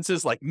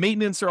expenses like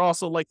maintenance are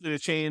also likely to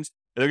change.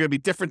 They're going to be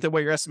different than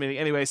what you're estimating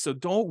anyway. So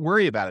don't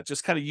worry about it.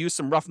 Just kind of use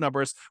some rough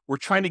numbers. We're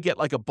trying to get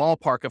like a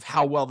ballpark of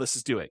how well this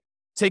is doing.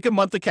 Take a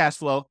month of cash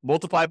flow,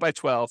 multiply it by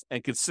 12,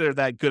 and consider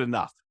that good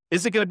enough.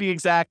 Is it going to be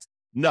exact?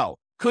 No.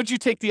 Could you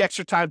take the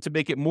extra time to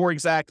make it more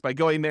exact by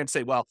going there and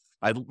say, well,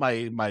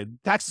 my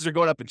taxes are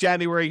going up in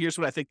January. Here's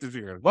what I think they're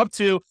going to go up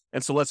to.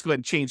 And so let's go ahead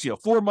and change,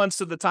 4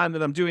 months of the time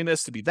that I'm doing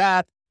this to be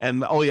that.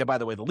 And oh yeah, by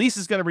the way, the lease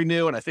is going to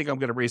renew, and I think I'm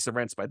going to raise the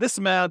rents by this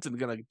amount, and I'm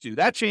going to do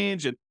that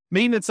change. And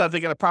maintenance, I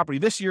think on a property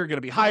this year are going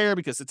to be higher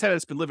because the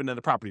tenant's been living in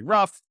the property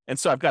rough. And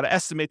so I've got to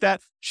estimate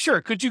that.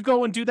 Sure. Could you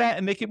go and do that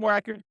and make it more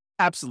accurate?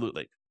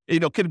 Absolutely.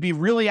 Could it be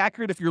really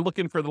accurate if you're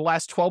looking for the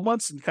last 12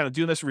 months and kind of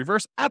doing this in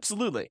reverse?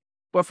 Absolutely.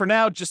 But for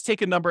now, just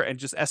take a number and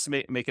just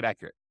estimate and make it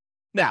accurate.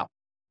 Now,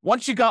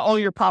 once you got all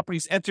your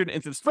properties entered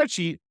into the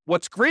spreadsheet,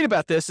 what's great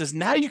about this is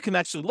now you can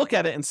actually look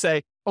at it and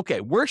say, okay,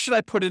 where should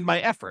I put in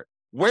my effort?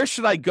 Where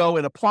should I go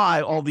and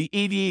apply all the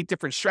 88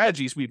 different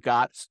strategies we've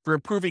got for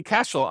improving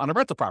cash flow on a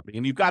rental property?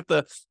 And you've got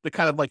the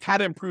kind of like how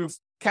to improve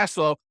cash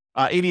flow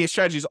 88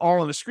 strategies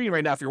all on the screen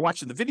right now if you're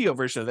watching the video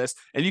version of this,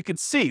 and you can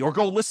see, or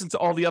go listen to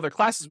all the other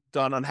classes we've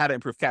done on how to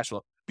improve cash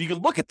flow. But you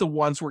can look at the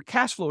ones where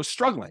cash flow is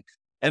struggling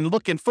and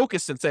look and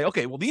focus and say,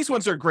 okay, well, these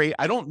ones are great.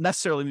 I don't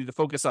necessarily need to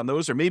focus on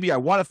those, or maybe I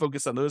want to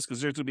focus on those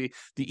because those would be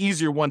the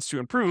easier ones to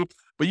improve.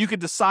 But you can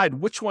decide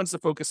which ones to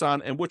focus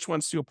on and which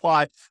ones to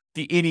apply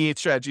the 88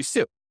 strategies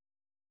to.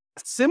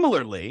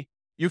 Similarly,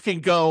 you can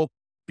go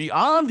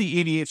beyond the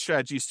 88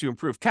 strategies to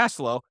improve cash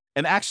flow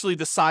and actually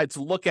decide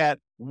to look at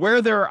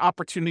where there are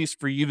opportunities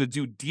for you to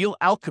do deal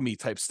alchemy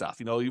type stuff.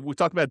 We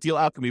talk about deal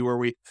alchemy where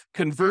we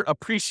convert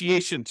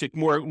appreciation to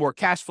more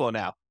cash flow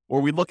now,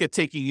 or we look at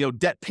taking,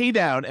 debt pay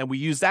down and we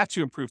use that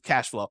to improve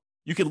cash flow.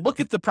 You can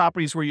look at the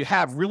properties where you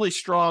have really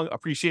strong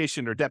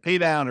appreciation or debt pay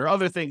down or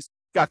other things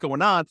got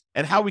going on,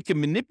 and how we can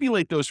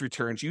manipulate those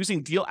returns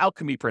using deal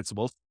alchemy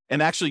principles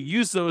and actually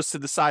use those to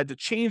decide to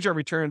change our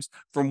returns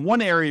from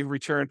one area of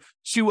return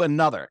to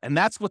another. And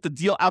that's what the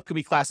deal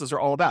alchemy classes are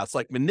all about. It's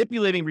like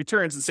manipulating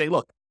returns and say,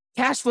 look,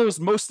 cash flow is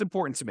most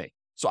important to me.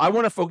 So I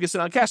want to focus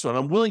in on cash flow, and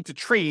I'm willing to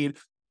trade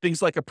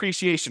things like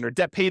appreciation or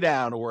debt pay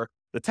down or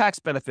the tax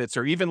benefits,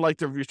 or even like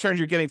the returns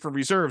you're getting from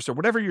reserves or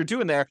whatever you're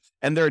doing there.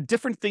 And there are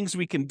different things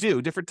we can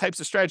do, different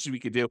types of strategies we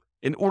can do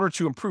in order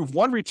to improve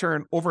one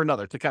return over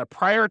another, to kind of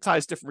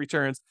prioritize different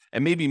returns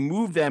and maybe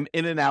move them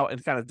in and out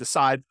and kind of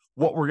decide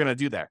what we're going to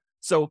do there.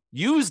 So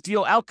use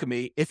deal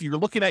alchemy if you're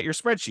looking at your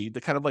spreadsheet,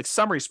 the kind of like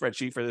summary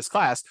spreadsheet for this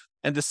class,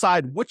 and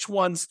decide which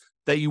ones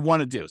that you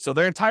want to do. So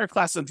their entire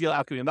class on deal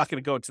alchemy, I'm not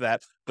going to go into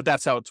that, but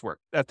that's how it's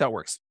worked. That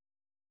works.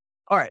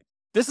 All right.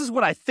 This is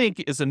what I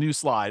think is a new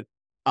slide.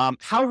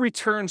 How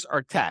returns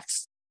are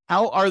taxed.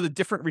 How are the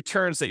different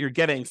returns that you're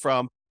getting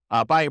from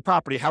buying a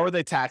property? How are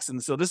they taxed?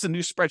 And so this is a new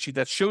spreadsheet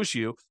that shows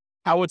you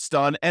how it's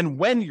done and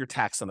when you're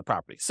taxed on the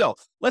property. So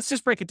let's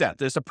just break it down.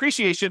 There's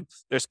appreciation,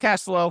 there's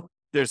cash flow,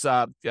 there's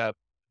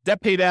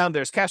debt pay down,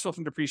 there's cash flow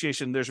from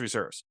depreciation, there's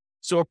reserves.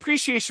 So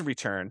appreciation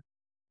return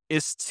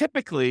is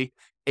typically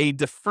a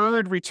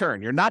deferred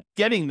return. You're not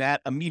getting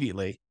that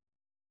immediately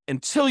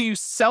until you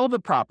sell the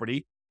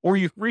property or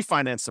you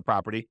refinance the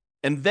property,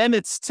 and then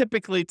it's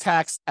typically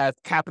taxed at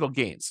capital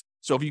gains.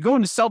 So if you go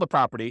in to sell the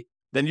property,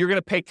 then you're going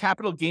to pay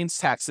capital gains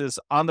taxes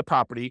on the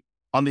property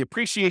on the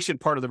appreciation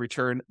part of the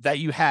return that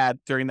you had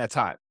during that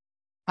time.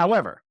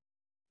 However,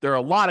 there are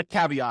a lot of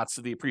caveats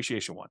to the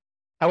appreciation one.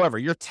 However,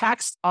 you're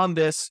taxed on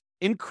this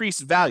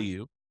increased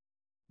value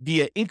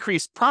via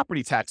increased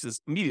property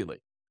taxes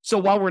immediately. So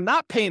while we're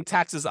not paying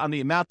taxes on the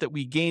amount that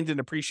we gained in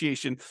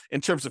appreciation in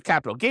terms of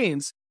capital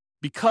gains,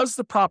 because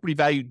the property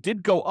value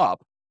did go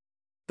up,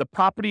 the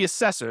property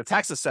assessor, the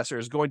tax assessor,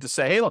 is going to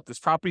say, hey, look, this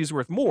property is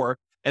worth more.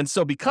 And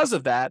so because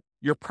of that,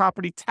 your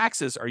property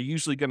taxes are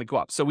usually going to go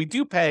up. So we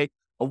do pay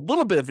a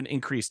little bit of an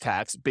increased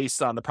tax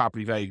based on the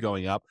property value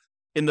going up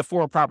in the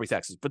form of property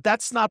taxes. But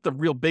that's not the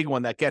real big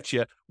one that gets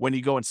you when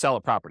you go and sell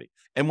a property.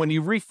 And when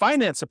you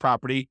refinance a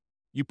property,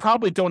 you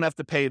probably don't have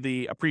to pay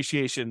the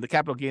appreciation, the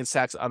capital gains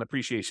tax on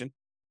appreciation.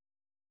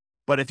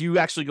 But if you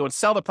actually go and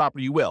sell the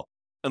property, you will,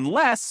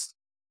 unless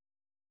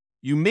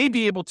you may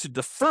be able to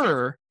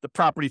defer the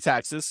property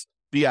taxes,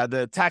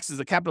 the taxes,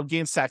 the capital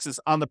gains taxes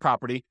on the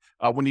property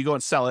when you go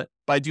and sell it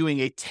by doing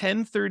a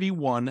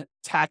 1031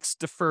 tax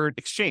deferred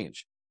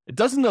exchange. It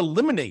doesn't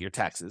eliminate your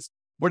taxes,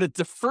 but it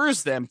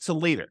defers them to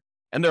later.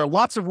 And there are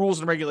lots of rules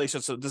and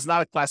regulations, so it does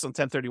not apply on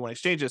 1031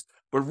 exchanges,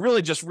 but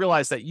really just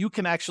realize that you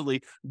can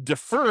actually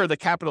defer the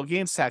capital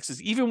gains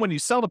taxes even when you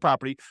sell the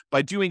property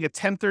by doing a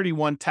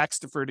 1031 tax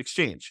deferred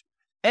exchange.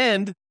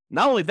 And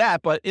not only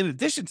that, but in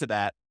addition to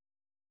that,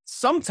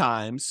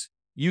 sometimes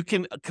you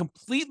can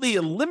completely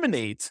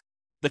eliminate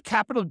the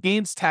capital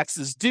gains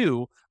taxes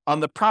due on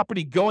the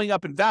property going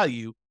up in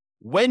value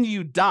when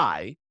you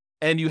die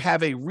and you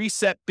have a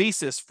reset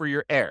basis for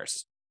your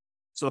heirs.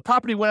 So the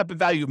property went up in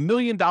value $1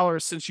 million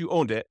since you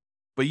owned it,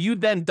 but you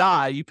then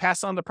die, you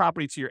pass on the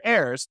property to your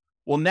heirs.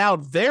 Well, now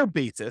their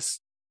basis,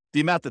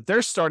 the amount that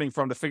they're starting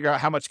from to figure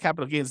out how much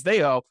capital gains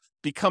they owe,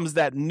 becomes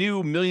that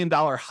new $1 million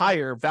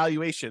higher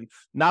valuation,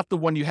 not the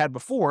one you had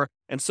before.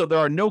 And so there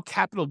are no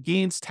capital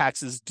gains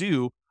taxes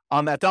due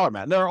on that dollar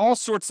amount. And there are all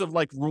sorts of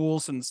like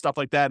rules and stuff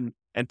like that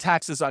and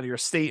taxes on your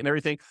estate and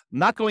everything. I'm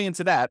not going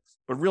into that,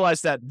 but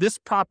realize that this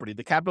property,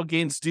 the capital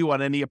gains due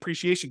on any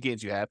appreciation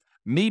gains you have,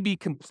 may be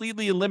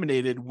completely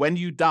eliminated when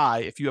you die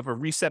if you have a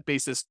reset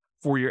basis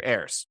for your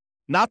heirs.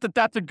 Not that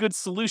that's a good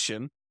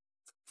solution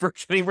for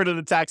getting rid of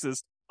the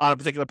taxes on a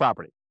particular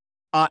property.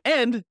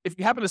 And if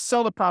you happen to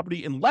sell the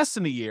property in less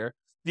than a year,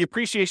 the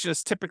appreciation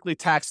is typically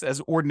taxed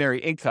as ordinary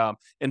income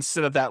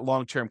instead of that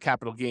long-term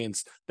capital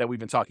gains that we've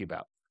been talking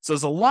about. So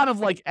there's a lot of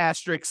like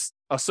asterisks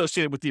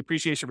associated with the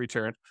appreciation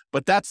return,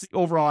 but that's the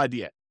overall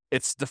idea.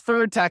 It's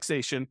deferred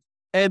taxation,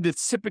 and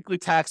it's typically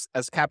taxed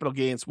as capital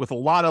gains with a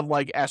lot of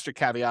like asterisk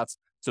caveats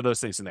to those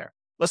things in there.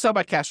 Let's talk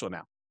about cash flow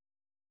now.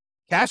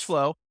 Cash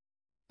flow,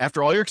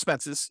 after all your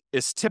expenses,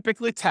 is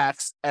typically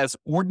taxed as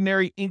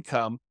ordinary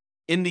income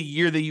in the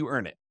year that you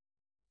earn it.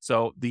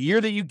 So the year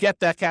that you get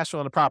that cash flow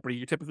on the property,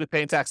 you're typically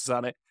paying taxes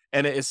on it,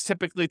 and it is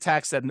typically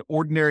taxed at an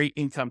ordinary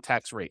income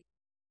tax rate.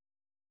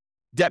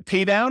 Debt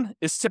paydown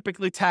is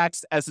typically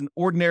taxed as an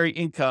ordinary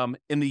income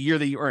in the year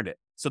that you earned it.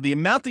 So the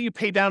amount that you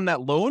pay down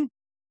that loan,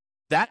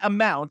 that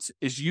amount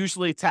is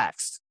usually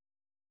taxed.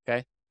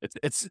 Okay.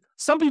 It's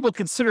some people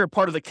consider it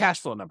part of the cash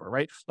flow number,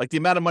 right? Like the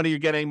amount of money you're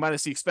getting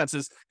minus the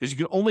expenses, because you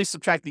can only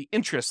subtract the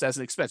interest as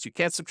an expense. You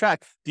can't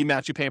subtract the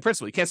amount you pay in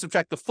principal. You can't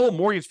subtract the full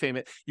mortgage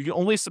payment. You can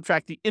only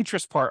subtract the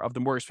interest part of the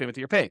mortgage payment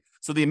that you're paying.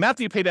 So the amount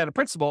that you pay down in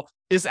principal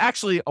is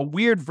actually a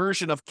weird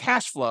version of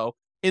cash flow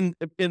in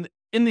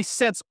the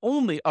sense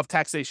only of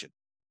taxation.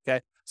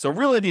 Okay. So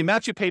really the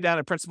amount you pay down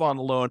in principal on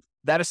the loan,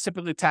 that is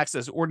typically taxed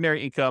as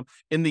ordinary income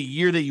in the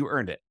year that you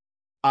earned it.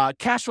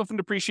 Cash flow from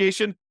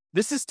depreciation,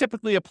 this is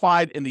typically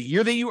applied in the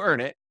year that you earn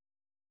it,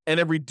 and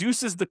it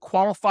reduces the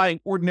qualifying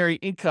ordinary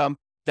income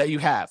that you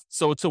have.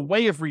 So it's a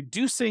way of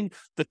reducing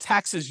the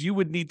taxes you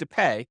would need to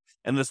pay.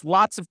 And there's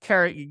lots of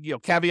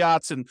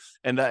caveats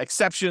and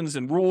exceptions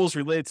and rules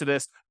related to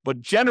this.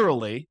 But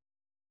generally,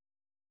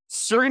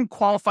 certain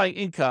qualifying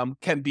income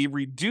can be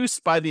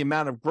reduced by the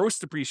amount of gross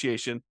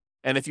depreciation.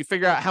 And if you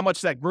figure out how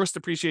much that gross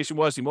depreciation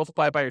was, you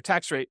multiply it by your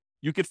tax rate,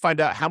 you could find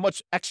out how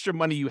much extra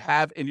money you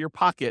have in your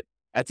pocket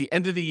at the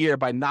end of the year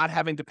by not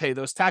having to pay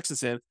those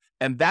taxes in.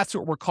 And that's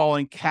what we're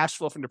calling cash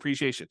flow from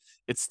depreciation.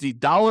 It's the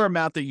dollar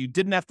amount that you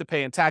didn't have to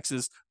pay in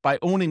taxes by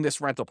owning this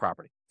rental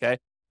property. Okay.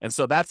 And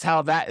so that's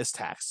how that is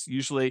taxed.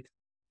 Usually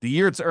the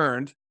year it's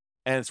earned,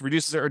 and it's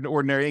reduces an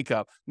ordinary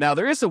income. Now,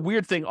 there is a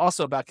weird thing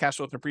also about cash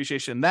flow from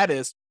depreciation. And that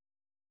is,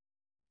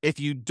 if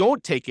you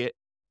don't take it,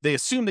 they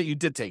assume that you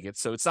did take it.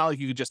 So it's not like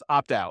you could just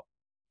opt out.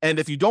 And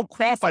if you don't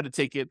qualify to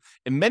take it,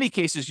 in many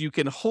cases, you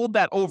can hold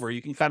that over.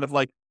 You can kind of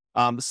like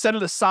set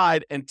it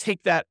aside and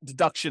take that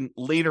deduction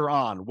later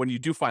on when you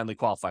do finally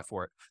qualify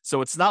for it.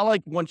 So it's not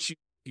like once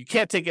you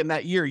can't take it in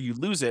that year, you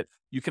lose it.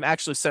 You can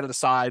actually set it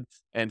aside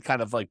and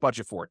kind of like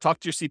budget for it.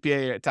 Talk to your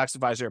CPA or tax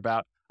advisor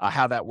about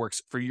how that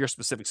works for your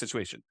specific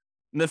situation.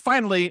 And then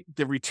finally,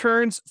 the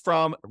returns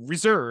from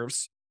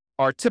reserves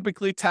are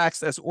typically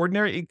taxed as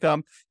ordinary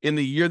income in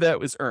the year that it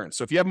was earned.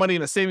 So if you have money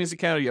in a savings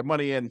account, or you have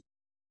money in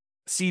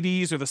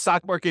CDs or the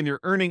stock market, and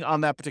you're earning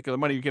on that particular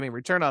money, you're getting a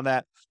return on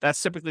that,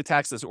 that's typically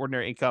taxed as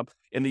ordinary income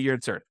in the year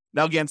it's earned.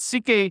 Now, again,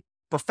 seek a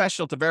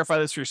professional to verify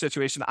this for your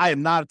situation. I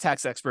am not a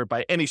tax expert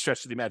by any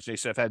stretch of the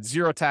imagination. I've had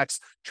zero tax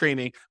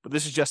training, but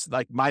this is just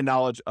like my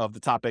knowledge of the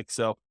topic.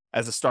 So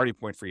as a starting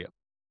point for you.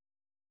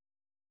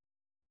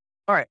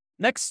 All right.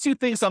 Next two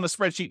things on the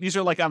spreadsheet. These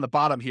are like on the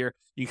bottom here.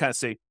 You can kind of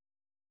see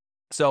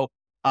So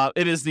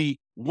it is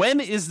when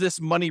is this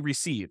money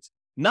received?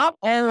 Not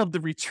all of the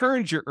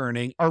returns you're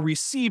earning are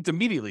received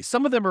immediately.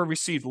 Some of them are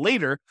received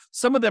later.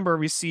 Some of them are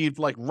received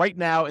like right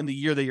now in the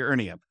year that you're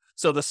earning them.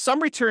 So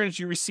some returns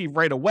you receive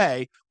right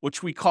away,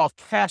 which we call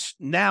cash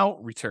now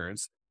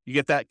returns. You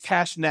get that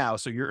cash now,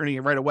 so you're earning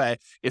it right away,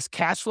 is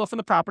cash flow from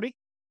the property.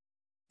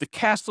 The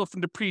cash flow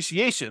from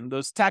depreciation,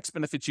 those tax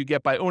benefits you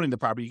get by owning the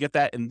property, you get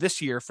that in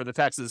this year for the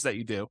taxes that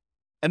you do.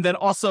 And then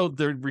also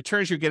the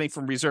returns you're getting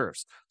from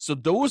reserves. So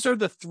those are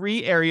the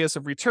three areas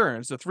of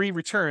returns, the three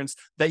returns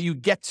that you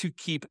get to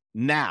keep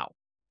now.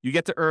 You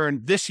get to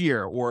earn this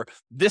year or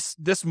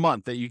this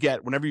month that you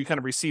get whenever you kind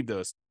of receive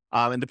those.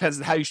 It depends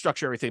on how you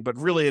structure everything, but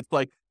really it's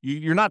like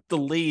you're not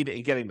delayed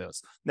in getting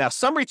those. Now,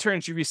 some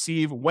returns you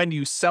receive when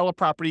you sell a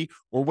property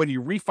or when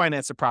you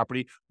refinance a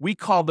property, we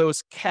call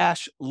those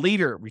cash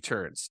later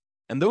returns.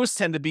 And those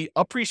tend to be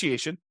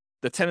appreciation,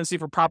 the tendency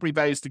for property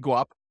values to go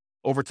up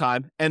over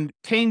time, and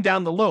paying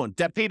down the loan,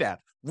 debt pay down.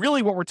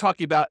 Really what we're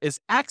talking about is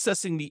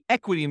accessing the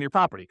equity in your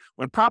property.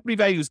 When property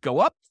values go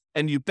up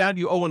and you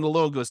owe and the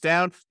loan goes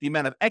down, the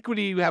amount of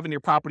equity you have in your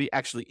property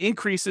actually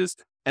increases.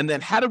 And then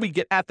how do we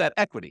get at that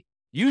equity?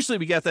 Usually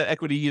we get that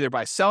equity either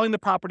by selling the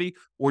property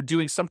or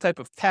doing some type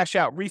of cash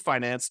out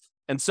refinance.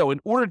 And so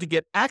in order to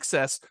get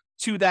access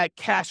to that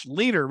cash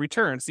later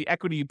returns, the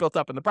equity you built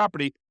up in the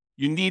property,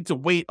 you need to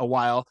wait a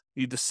while.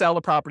 You need to sell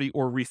the property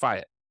or refi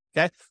it.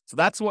 Okay. So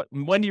that's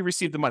when you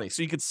receive the money.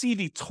 So you can see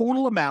the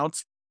total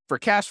amount for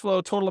cash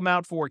flow, total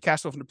amount for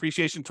cash flow from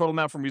depreciation, total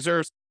amount from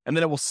reserves. And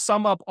then it will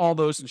sum up all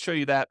those and show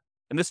you that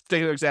in this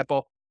particular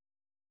example,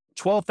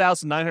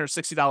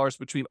 $12,960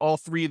 between all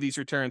three of these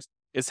returns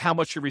is how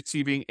much you're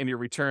receiving in your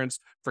returns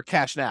for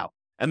cash now.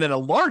 And then a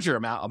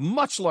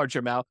much larger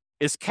amount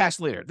is cash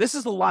later. This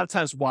is a lot of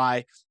times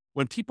why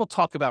when people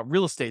talk about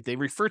real estate, they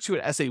refer to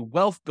it as a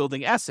wealth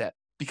building asset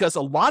because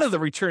a lot of the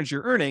returns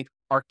you're earning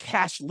are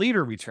cash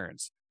later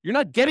returns. You're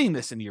not getting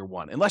this in year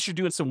one unless you're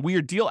doing some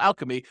weird deal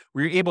alchemy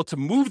where you're able to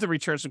move the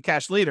returns from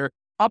cash later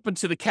up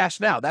into the cash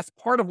now. That's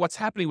part of what's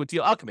happening with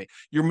deal alchemy.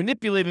 You're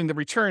manipulating the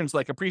returns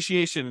like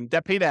appreciation and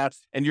debt paid out,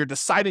 and you're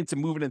deciding to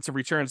move it into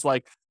returns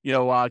like,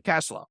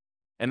 cash flow.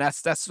 And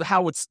that's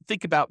how it's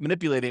think about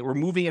manipulating it. We're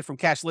moving it from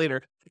cash later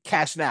to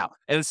cash now.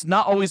 And it's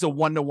not always a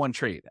one-to-one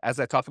trade, as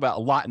I talk about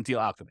a lot in deal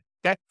alchemy.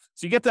 Okay.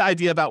 So you get the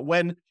idea about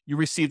when you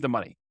receive the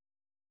money.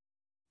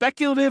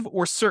 Speculative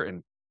or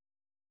certain.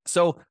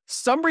 So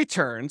some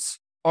returns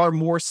are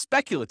more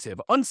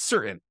speculative,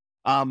 uncertain.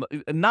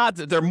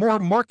 They're more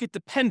market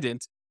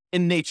dependent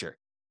in nature.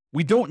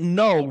 We don't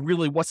know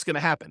really what's going to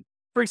happen.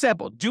 For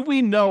example, do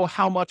we know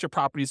how much a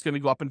property is going to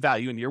go up in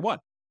value in year one?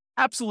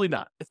 Absolutely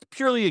not. It's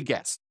purely a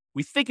guess.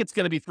 We think it's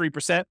going to be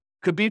 3%,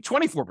 could be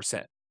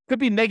 24%, could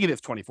be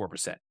negative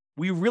 24%.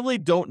 We really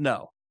don't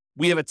know.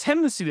 We have a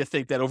tendency to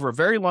think that over a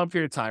very long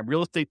period of time,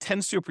 real estate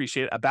tends to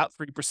appreciate about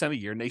 3% a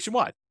year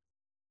nationwide.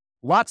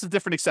 Lots of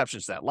different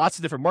exceptions to that, lots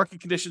of different market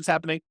conditions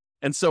happening.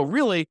 And so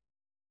really,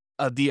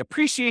 the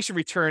appreciation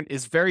return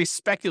is very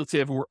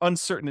speculative or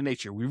uncertain in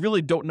nature. We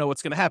really don't know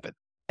what's going to happen.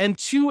 And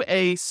to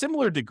a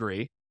similar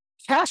degree,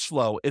 cash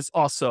flow is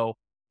also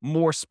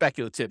more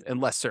speculative and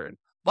less certain.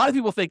 A lot of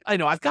people think,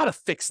 I've got a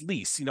fixed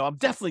lease. I'm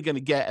definitely going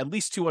to get at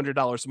least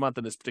 $200 a month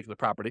in this particular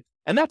property.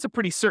 And that's a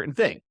pretty certain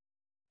thing.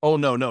 Oh,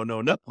 no.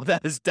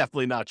 That is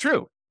definitely not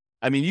true.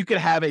 I mean, you could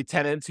have a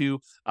tenant who,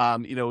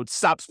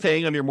 stops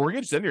paying on your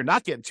mortgage, then you're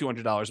not getting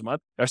 $200 a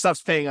month, or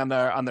stops paying on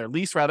their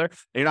lease rather, and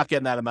you're not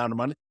getting that amount of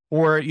money.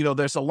 Or,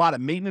 there's a lot of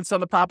maintenance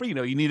on the property.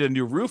 You need a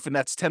new roof and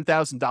that's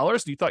 $10,000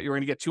 and you thought you were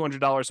going to get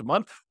 $200 a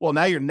month. Well,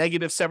 now you're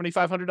negative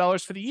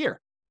 $7,500 for the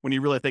year when you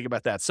really think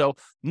about that. So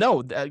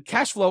no,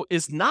 cash flow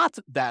is not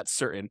that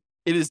certain.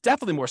 It is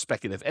definitely more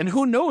speculative. And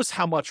who knows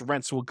how much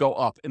rents will go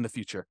up in the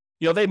future.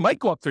 They might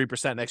go up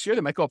 3% next year.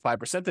 They might go up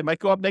 5%. They might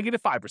go up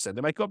negative 5%.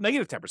 They might go up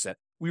negative 10%.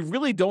 We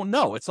really don't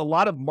know. It's a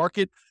lot of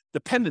market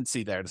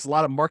dependency there. There's a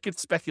lot of market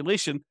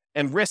speculation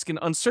and risk and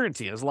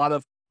uncertainty. There's a lot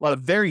of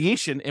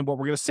variation in what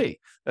we're going to see.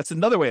 That's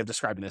another way of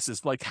describing this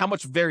is like how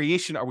much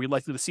variation are we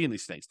likely to see in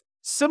these things?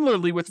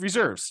 Similarly with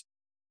reserves.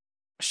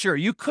 Sure,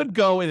 you could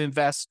go and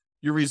invest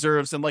your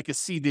reserves in like a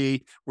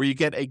CD where you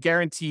get a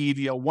guaranteed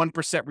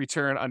 1%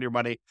 return on your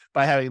money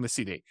by having the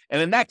CD.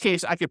 And in that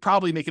case, I could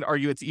probably make an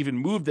argument to even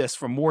move this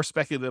from more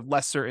speculative,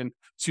 less certain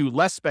to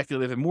less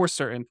speculative and more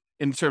certain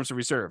in terms of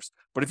reserves.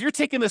 But if you're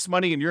taking this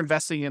money and you're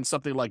investing in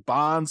something like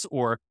bonds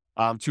or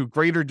to a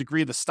greater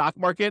degree the stock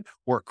market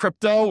or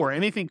crypto or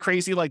anything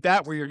crazy like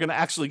that, where you're going to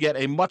actually get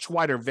a much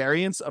wider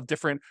variance of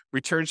different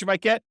returns you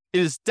might get, it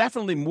is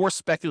definitely more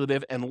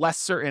speculative and less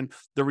certain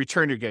the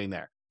return you're getting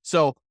there.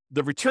 So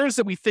the returns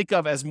that we think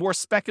of as more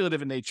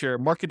speculative in nature,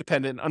 market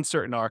dependent and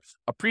uncertain are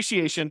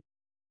appreciation,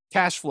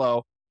 cash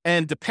flow,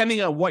 and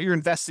depending on what you're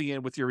investing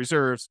in with your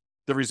reserves,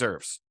 the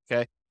reserves.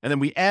 Okay. And then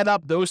we add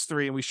up those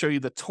three and we show you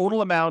the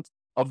total amount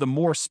of the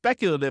more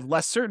speculative,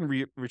 less certain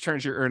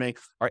returns you're earning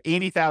are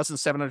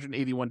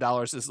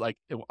 $80,781 is like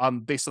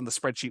based on the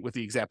spreadsheet with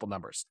the example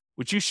numbers,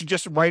 which you should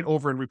just write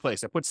over and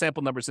replace. I put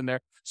sample numbers in there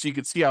so you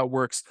can see how it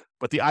works,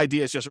 but the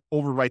idea is just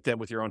overwrite them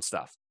with your own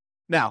stuff.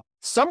 Now,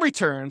 some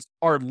returns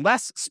are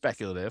less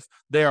speculative.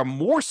 They are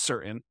more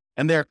certain,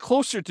 and they're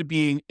closer to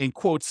being, in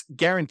quotes,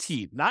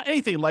 guaranteed. Not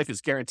anything in life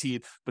is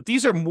guaranteed, but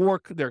these are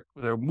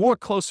they're more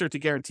closer to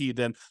guaranteed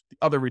than the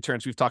other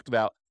returns we've talked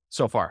about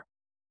so far.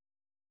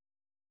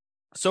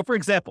 So, for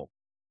example,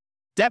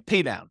 debt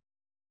pay down.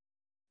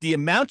 The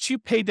amount you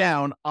pay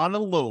down on a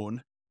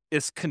loan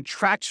is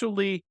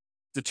contractually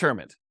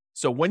determined.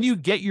 So when you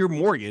get your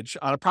mortgage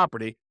on a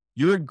property,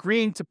 you're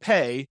agreeing to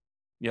pay,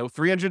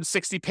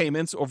 360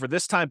 payments over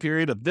this time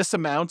period of this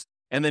amount.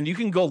 And then you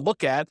can go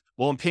look at,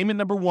 well, in payment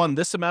number 1,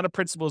 this amount of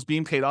principal is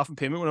being paid off in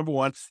payment number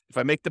 1. If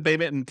I make the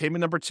payment in payment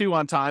number 2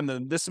 on time,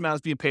 then this amount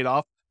is being paid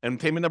off in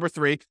payment number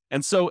 3.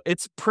 And so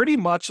it's pretty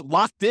much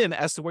locked in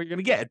as to what you're going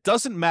to get. It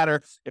doesn't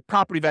matter if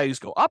property values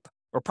go up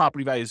or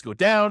property values go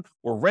down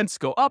or rents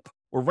go up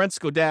or rents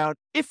go down.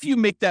 If you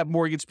make that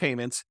mortgage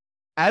payment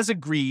as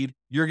agreed,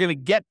 you're going to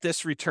get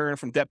this return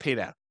from debt pay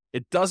down.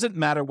 It doesn't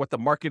matter what the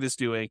market is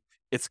doing.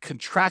 It's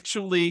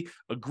contractually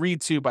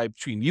agreed to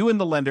between you and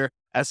the lender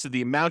as to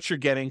the amount you're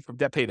getting from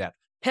debt pay down.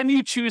 Can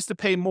you choose to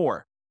pay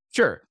more?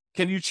 Sure.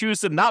 Can you choose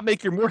to not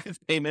make your mortgage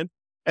payment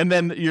and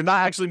then you're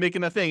not actually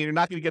making a thing and you're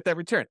not going to get that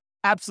return?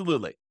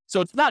 Absolutely.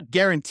 So it's not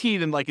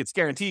guaranteed and like it's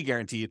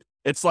guaranteed.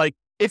 It's like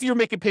if you're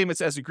making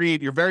payments as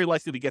agreed, you're very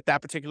likely to get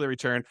that particular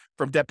return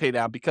from debt pay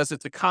down because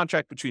it's a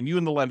contract between you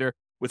and the lender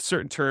with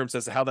certain terms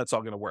as to how that's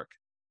all going to work.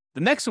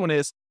 The next one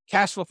is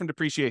cash flow from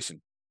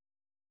depreciation.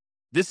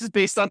 This is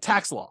based on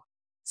tax law.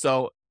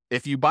 So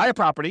if you buy a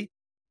property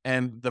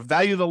and the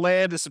value of the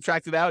land is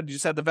subtracted out, and you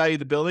just have the value of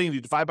the building and you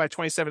divide by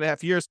 27 and a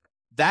half years,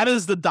 that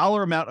is the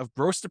dollar amount of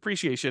gross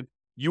depreciation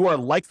you are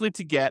likely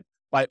to get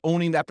by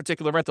owning that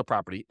particular rental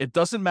property. It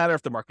doesn't matter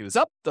if the market is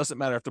up, doesn't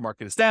matter if the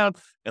market is down,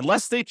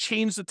 unless they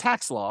change the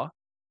tax law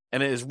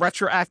and it is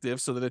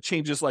retroactive so that it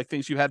changes like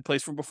things you had in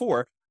place from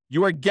before,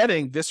 you are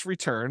getting this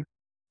return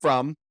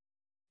from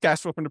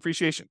cash flow from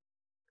depreciation.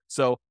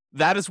 So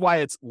that is why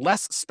it's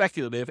less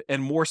speculative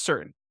and more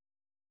certain.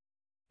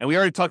 And we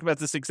already talked about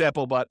this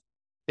example, but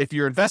if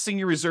you're investing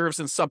your reserves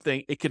in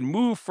something, it can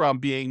move from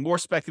being more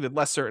speculative,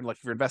 less certain, like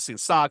if you're investing in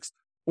stocks,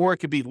 or it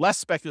could be less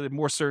speculative,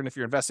 more certain if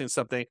you're investing in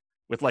something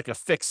with like a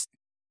fixed,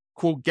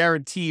 quote,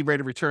 guaranteed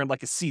rate of return,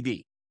 like a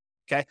CD.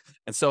 Okay.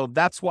 And so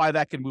that's why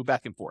that can move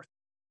back and forth.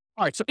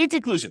 All right. So in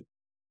conclusion,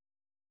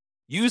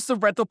 use the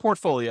rental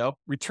portfolio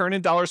return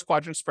in dollars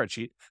quadrant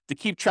spreadsheet to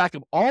keep track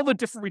of all the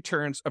different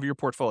returns of your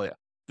portfolio.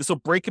 This will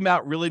break them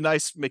out really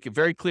nice, make it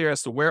very clear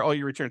as to where all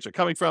your returns are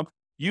coming from.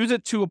 Use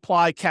it to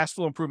apply cash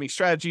flow improving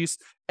strategies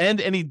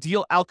and any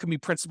deal alchemy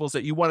principles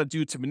that you want to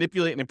do to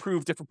manipulate and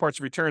improve different parts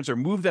of returns or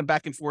move them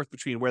back and forth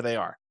between where they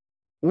are.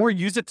 Or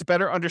use it to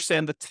better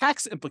understand the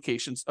tax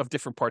implications of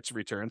different parts of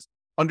returns,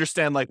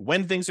 understand like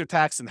when things are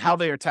taxed and how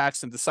they are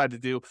taxed, and decide to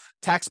do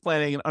tax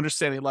planning and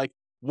understanding like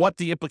what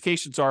the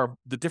implications are of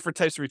the different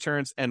types of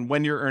returns and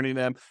when you're earning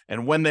them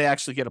and when they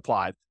actually get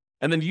applied.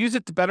 And then use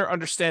it to better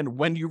understand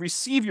when you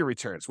receive your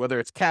returns, whether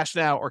it's cash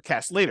now or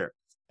cash later.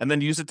 And then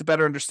use it to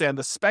better understand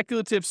the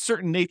speculative,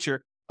 certain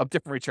nature of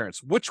different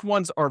returns. Which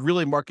ones are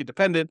really market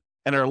dependent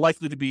and are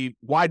likely to be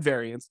wide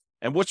variance,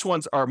 and which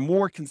ones are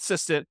more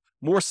consistent,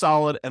 more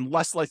solid, and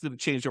less likely to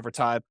change over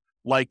time,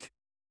 like,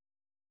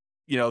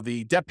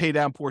 the debt pay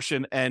down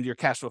portion and your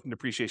cash flow from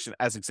depreciation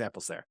as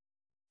examples there.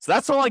 So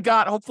that's all I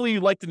got. Hopefully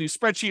you like the new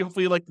spreadsheet.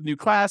 Hopefully you like the new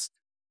class.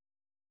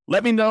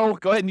 Let me know.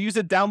 Go ahead and use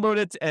it, download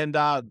it, and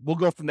we'll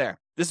go from there.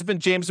 This has been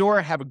James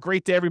Orr. Have a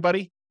great day,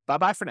 everybody.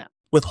 Bye-bye for now.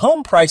 With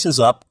home prices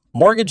up,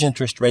 mortgage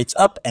interest rates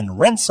up, and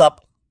rents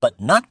up, but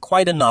not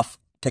quite enough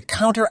to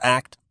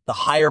counteract the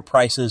higher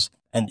prices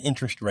and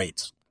interest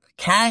rates,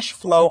 cash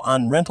flow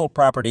on rental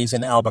properties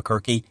in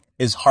Albuquerque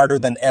is harder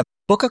than ever.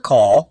 Book a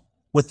call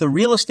with the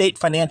Real Estate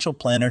Financial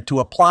Planner to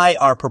apply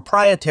our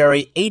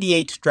proprietary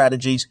 88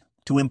 strategies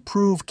to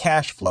improve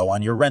cash flow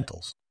on your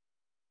rentals.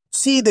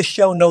 See the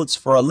show notes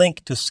for a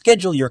link to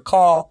schedule your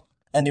call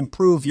and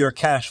improve your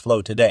cash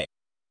flow today.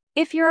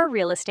 If you're a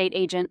real estate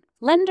agent,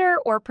 lender,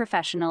 or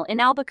professional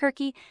in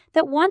Albuquerque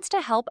that wants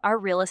to help our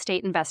real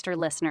estate investor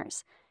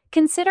listeners,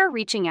 consider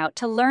reaching out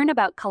to learn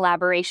about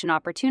collaboration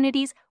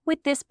opportunities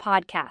with this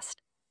podcast.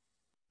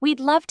 We'd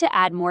love to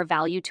add more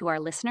value to our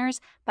listeners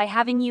by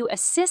having you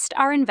assist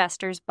our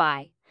investors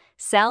buy,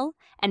 sell,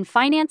 and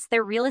finance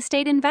their real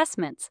estate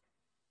investments.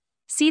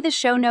 See the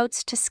show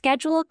notes to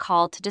schedule a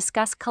call to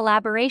discuss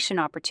collaboration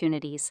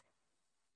opportunities.